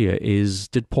Cynthia is,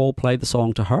 did Paul play the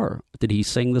song to her? Did he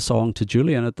sing the song to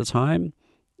Julian at the time?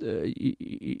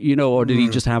 Or did he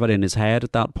just have it in his head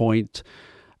at that point?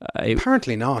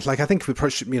 Apparently not. Like, I think we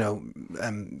pushed,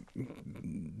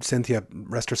 Cynthia,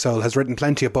 rest her soul, has written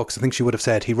plenty of books. I think she would have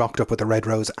said he rocked up with a red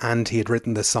rose and he had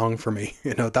written this song for me.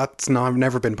 That's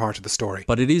never been part of the story.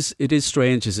 But it is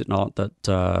strange, is it not,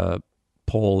 that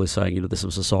Paul is saying, this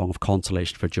was a song of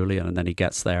consolation for Julian, and then he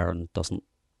gets there and doesn't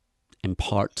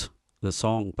impart the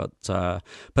song. But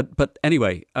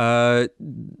anyway,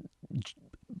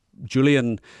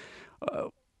 Julian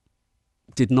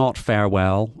did not fare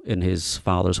well in his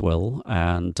father's will,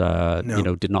 and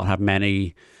did not have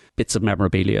many bits of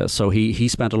memorabilia. So he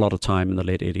spent a lot of time in the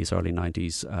late 80s, early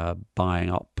 90s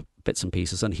buying up bits and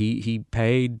pieces, and he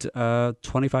paid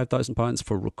 £25,000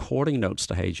 for recording notes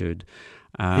to Hey Jude,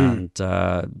 and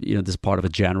this is part of a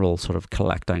general sort of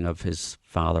collecting of his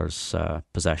father's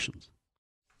possessions.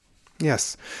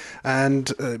 Yes,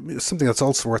 and something that's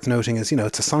also worth noting is,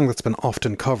 it's a song that's been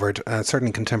often covered,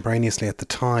 certainly contemporaneously at the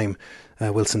time.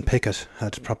 Wilson Pickett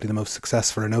had probably the most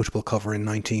successful or notable cover in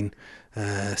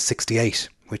 1968,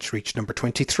 which reached number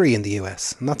 23 in the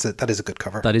US. And that is a good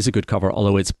cover. That is a good cover,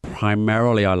 although it's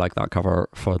primarily, I like that cover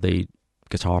for the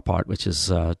guitar part, which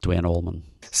is Duane Allman.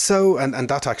 So, and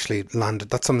that actually landed,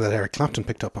 that's something that Eric Clapton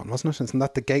picked up on, wasn't it? Isn't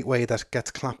that the gateway that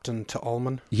gets Clapton to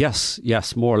Allman? Yes,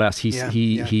 more or less.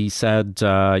 He said,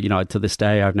 to this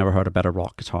day, I've never heard a better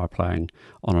rock guitar playing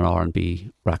on an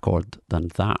R&B record than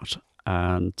that.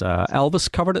 And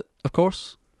Elvis covered it, of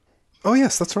course. Oh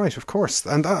yes, that's right, of course.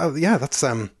 And that's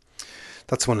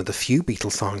one of the few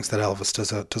Beatles songs that Elvis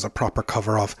does a proper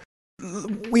cover of.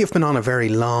 We have been on a very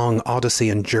long odyssey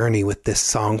and journey with this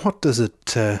song. What does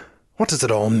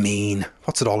it all mean?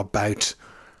 What's it all about?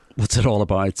 What's it all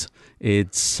about?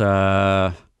 It's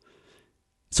all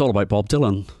about Bob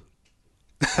Dylan.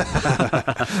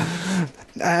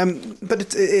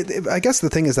 But I guess the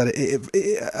thing is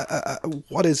that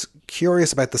what is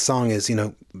curious about the song is,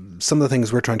 some of the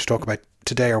things we're trying to talk about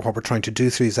today, or what we're trying to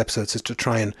do through these episodes, is to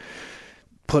try and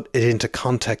put it into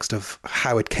context of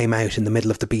how it came out in the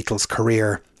middle of the Beatles'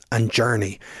 career and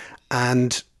journey.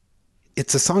 And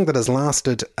it's a song that has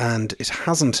lasted, and it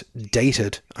hasn't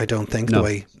dated, I don't think, the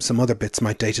way some other bits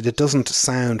might date it. It doesn't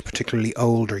sound particularly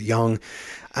old or young.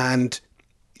 And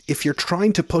if you're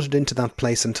trying to put it into that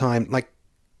place and time, like,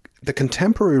 the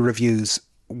contemporary reviews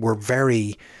were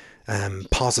very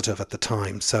positive at the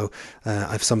time. So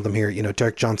I've some of them here.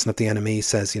 Derek Johnson of the NME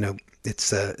says,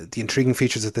 it's the intriguing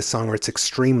features of this song are its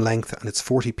extreme length and its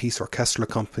 40-piece orchestral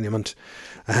accompaniment.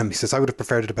 He says, I would have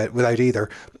preferred it without either,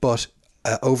 but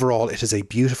overall it is a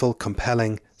beautiful,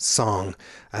 compelling song.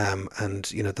 And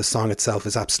the song itself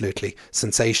is absolutely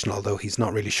sensational, although he's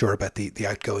not really sure about the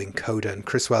outgoing coda. And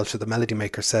Chris Welch of the Melody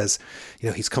Maker says,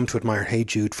 he's come to admire Hey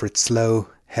Jude for its slow,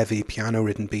 heavy,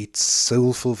 piano-ridden beats,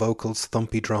 soulful vocals,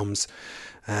 thumpy drums.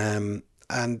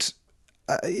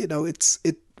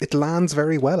 It lands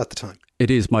very well at the time.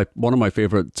 It is. One of my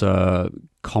favourite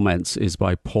comments is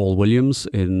by Paul Williams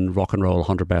in Rock and Roll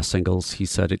 100 Best Singles. He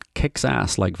said, it kicks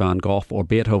ass like Van Gogh or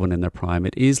Beethoven in their prime.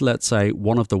 It is, let's say,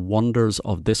 one of the wonders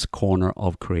of this corner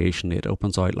of creation. It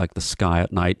opens out like the sky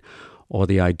at night, or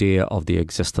the idea of the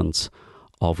existence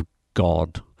of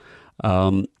God.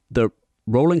 The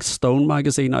Rolling Stone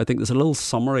magazine, I think there's a little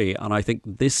summary, and I think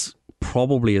this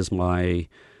probably is my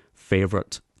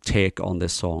favourite take on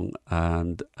this song,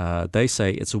 and they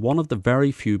say it's one of the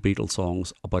very few Beatles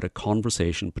songs about a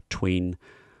conversation between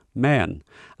men,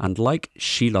 and like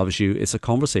She Loves You, it's a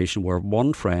conversation where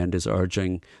one friend is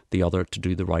urging the other to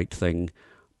do the right thing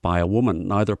by a woman.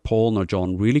 Neither Paul nor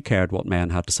John really cared what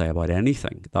men had to say about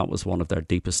anything. That was one of their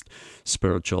deepest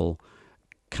spiritual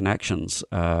connections,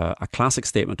 a classic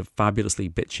statement of fabulously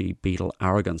bitchy Beatle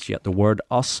arrogance, yet the word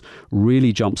us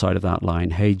really jumps out of that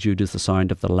line. Hey Jude is the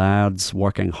sound of the lads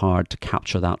working hard to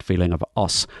capture that feeling of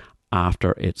us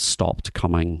after it stopped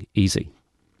coming easy.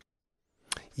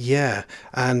 Yeah,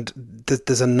 and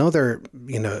there's another,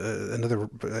 another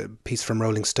piece from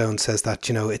Rolling Stone says that,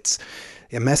 it's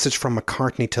a message from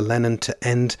McCartney to Lennon to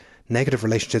end negative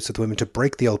relationships with women, to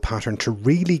break the old pattern, to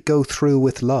really go through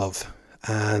with love.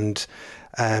 And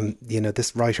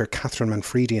this writer Catherine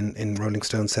Manfredi in Rolling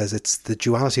Stone says it's the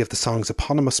duality of the song's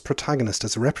eponymous protagonist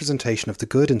as a representation of the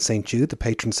good in St. Jude, the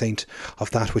patron saint of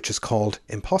that which is called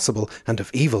impossible, and of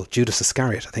evil, Judas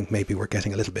Iscariot. I think maybe we're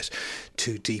getting a little bit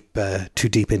too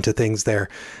deep into things there.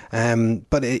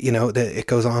 But it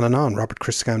goes on and on. Robert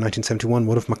Christgau, 1971,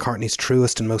 one of McCartney's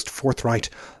truest and most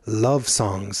forthright love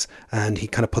songs, and he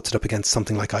kind of puts it up against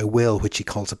something like I Will, which he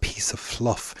calls a piece of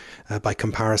fluff by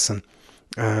comparison.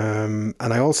 And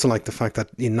I also like the fact that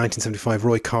in 1975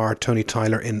 Roy Carr, Tony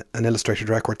Tyler in an illustrated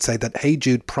record say that Hey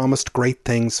Jude promised great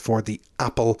things for the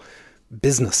Apple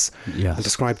business. Yes. And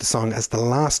described the song as the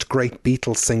last great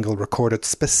Beatles single recorded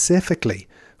specifically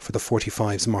for the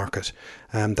 45s market.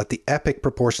 That the epic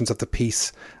proportions of the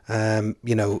piece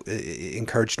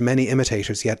encouraged many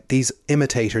imitators, yet these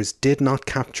imitators did not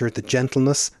capture the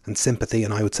gentleness and sympathy,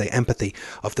 and I would say empathy,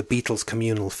 of the Beatles'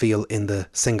 communal feel in the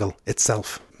single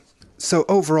itself. So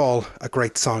overall, a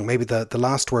great song. Maybe the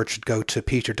last word should go to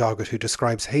Peter Doggett, who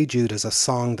describes Hey Jude as a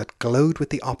song that glowed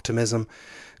with optimism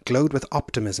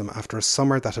after a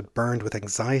summer that had burned with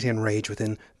anxiety and rage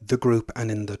within the group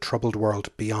and in the troubled world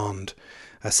beyond.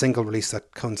 A single release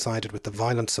that coincided with the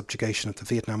violent subjugation of the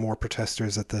Vietnam War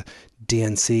protesters at the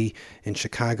DNC in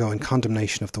Chicago and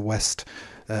condemnation of the West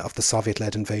of the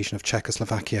Soviet-led invasion of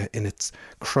Czechoslovakia in its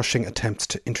crushing attempts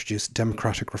to introduce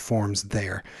democratic reforms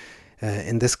there.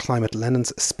 In this climate,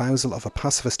 Lennon's espousal of a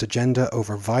pacifist agenda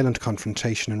over violent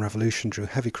confrontation and revolution drew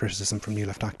heavy criticism from New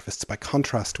Left activists. By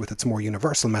contrast with its more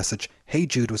universal message, Hey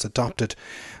Jude was adopted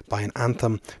by an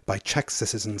anthem by Czech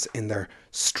citizens in their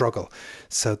struggle.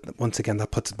 So once again, that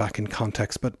puts it back in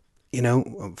context. But,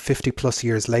 50 plus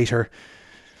years later,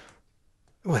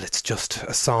 well, it's just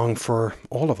a song for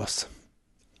all of us.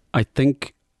 I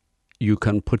think you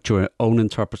can put your own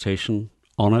interpretation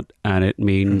on it, and it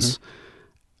means... Mm-hmm.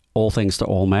 All things to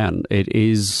all men. It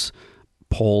is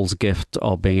Paul's gift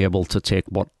of being able to take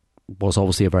what was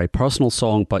obviously a very personal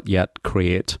song, but yet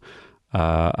create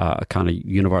a kind of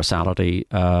universality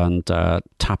and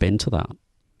tap into that.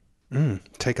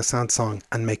 Take a sad song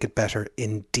and make it better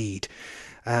indeed.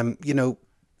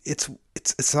 It's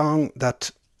a song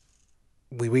that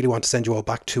we really want to send you all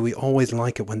back to. We always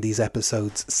like it when these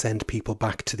episodes send people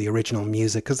back to the original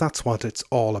music, because that's what it's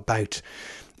all about.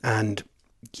 And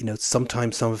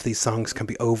sometimes some of these songs can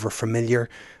be over familiar,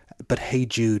 but Hey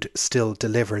Jude still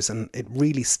delivers, and it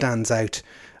really stands out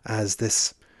as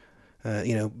this,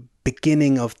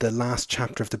 beginning of the last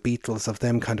chapter of the Beatles, of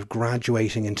them kind of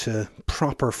graduating into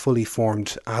proper, fully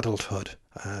formed adulthood,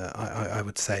 I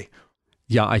would say.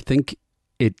 Yeah, I think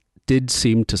it did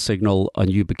seem to signal a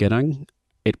new beginning.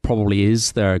 It probably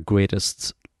is their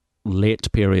greatest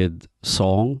late period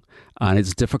song, and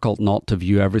it's difficult not to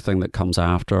view everything that comes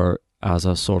after as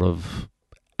a sort of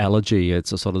elegy.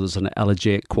 There's an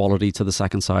elegiac quality to the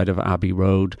second side of Abbey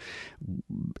Road.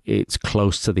 It's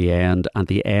close to the end, and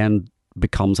the end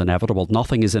becomes inevitable.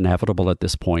 Nothing is inevitable at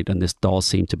this point, and this does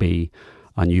seem to be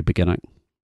a new beginning.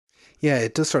 Yeah,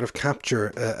 it does sort of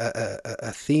capture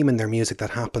a theme in their music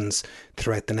that happens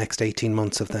throughout the next 18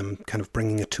 months of them kind of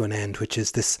bringing it to an end, which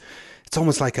is this. It's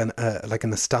almost like a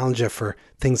nostalgia for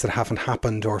things that haven't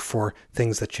happened, or for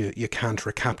things that you can't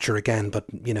recapture again, but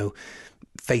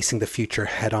facing the future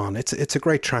head on. It's a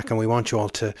great track, and we want you all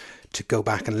to go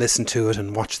back and listen to it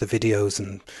and watch the videos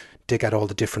and dig out all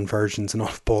the different versions and all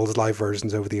of Paul's live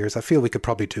versions over the years. I feel we could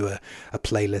probably do a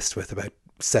playlist with about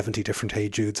 70 different Hey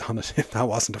Judes on it, if that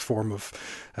wasn't a form of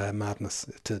madness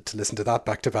to listen to that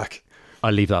back to back.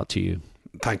 I'll leave that to you.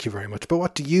 Thank you very much. But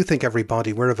what do you think,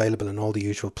 everybody? We're available in all the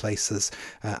usual places.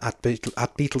 At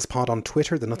BeatlesPod on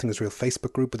Twitter, the Nothing Is Real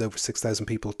Facebook group with over 6,000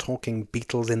 people talking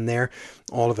Beatles in there.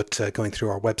 All of it going through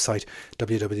our website,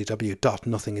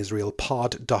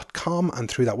 www.nothingisrealpod.com. And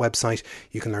through that website,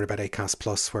 you can learn about Acast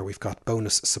Plus, where we've got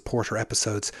bonus supporter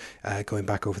episodes going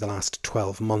back over the last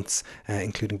 12 months,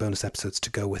 including bonus episodes to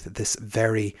go with this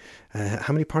very...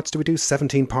 how many parts do we do?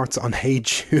 17 parts on Hey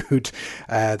Jude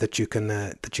that you can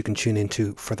tune into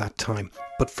for that time.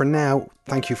 But for now,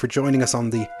 thank you for joining us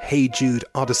on the Hey Jude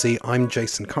Odyssey. I'm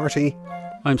Jason Carty.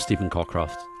 I'm Stephen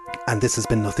Cockcroft. And this has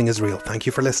been Nothing Is Real. Thank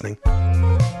you for listening.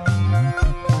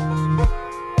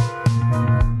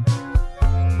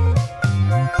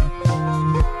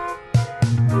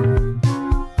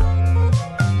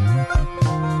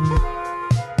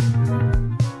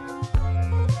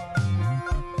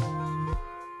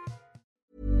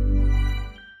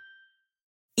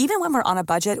 even when we're on a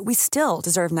budget, we still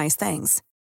deserve nice things.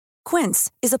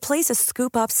 Quince is a place to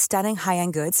scoop up stunning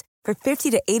high-end goods for 50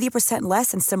 to 80%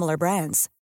 less than similar brands.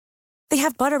 They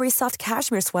have buttery soft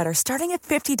cashmere sweaters starting at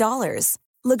 $50,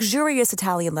 luxurious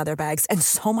Italian leather bags, and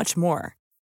so much more.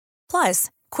 Plus,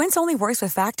 Quince only works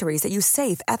with factories that use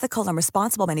safe, ethical, and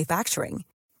responsible manufacturing.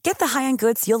 Get the high-end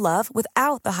goods you'll love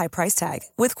without the high price tag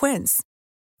with Quince.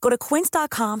 Go to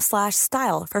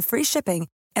quince.com/style for free shipping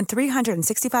and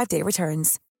 365-day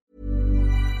returns.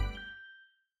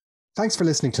 Thanks for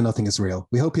listening to Nothing Is Real.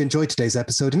 We hope you enjoyed today's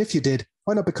episode, and if you did,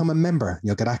 why not become a member?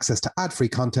 You'll get access to ad-free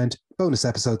content, bonus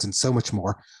episodes, and so much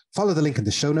more. Follow the link in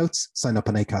the show notes, sign up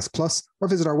on Acast Plus, or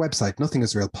visit our website,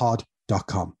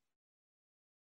 nothingisrealpod.com.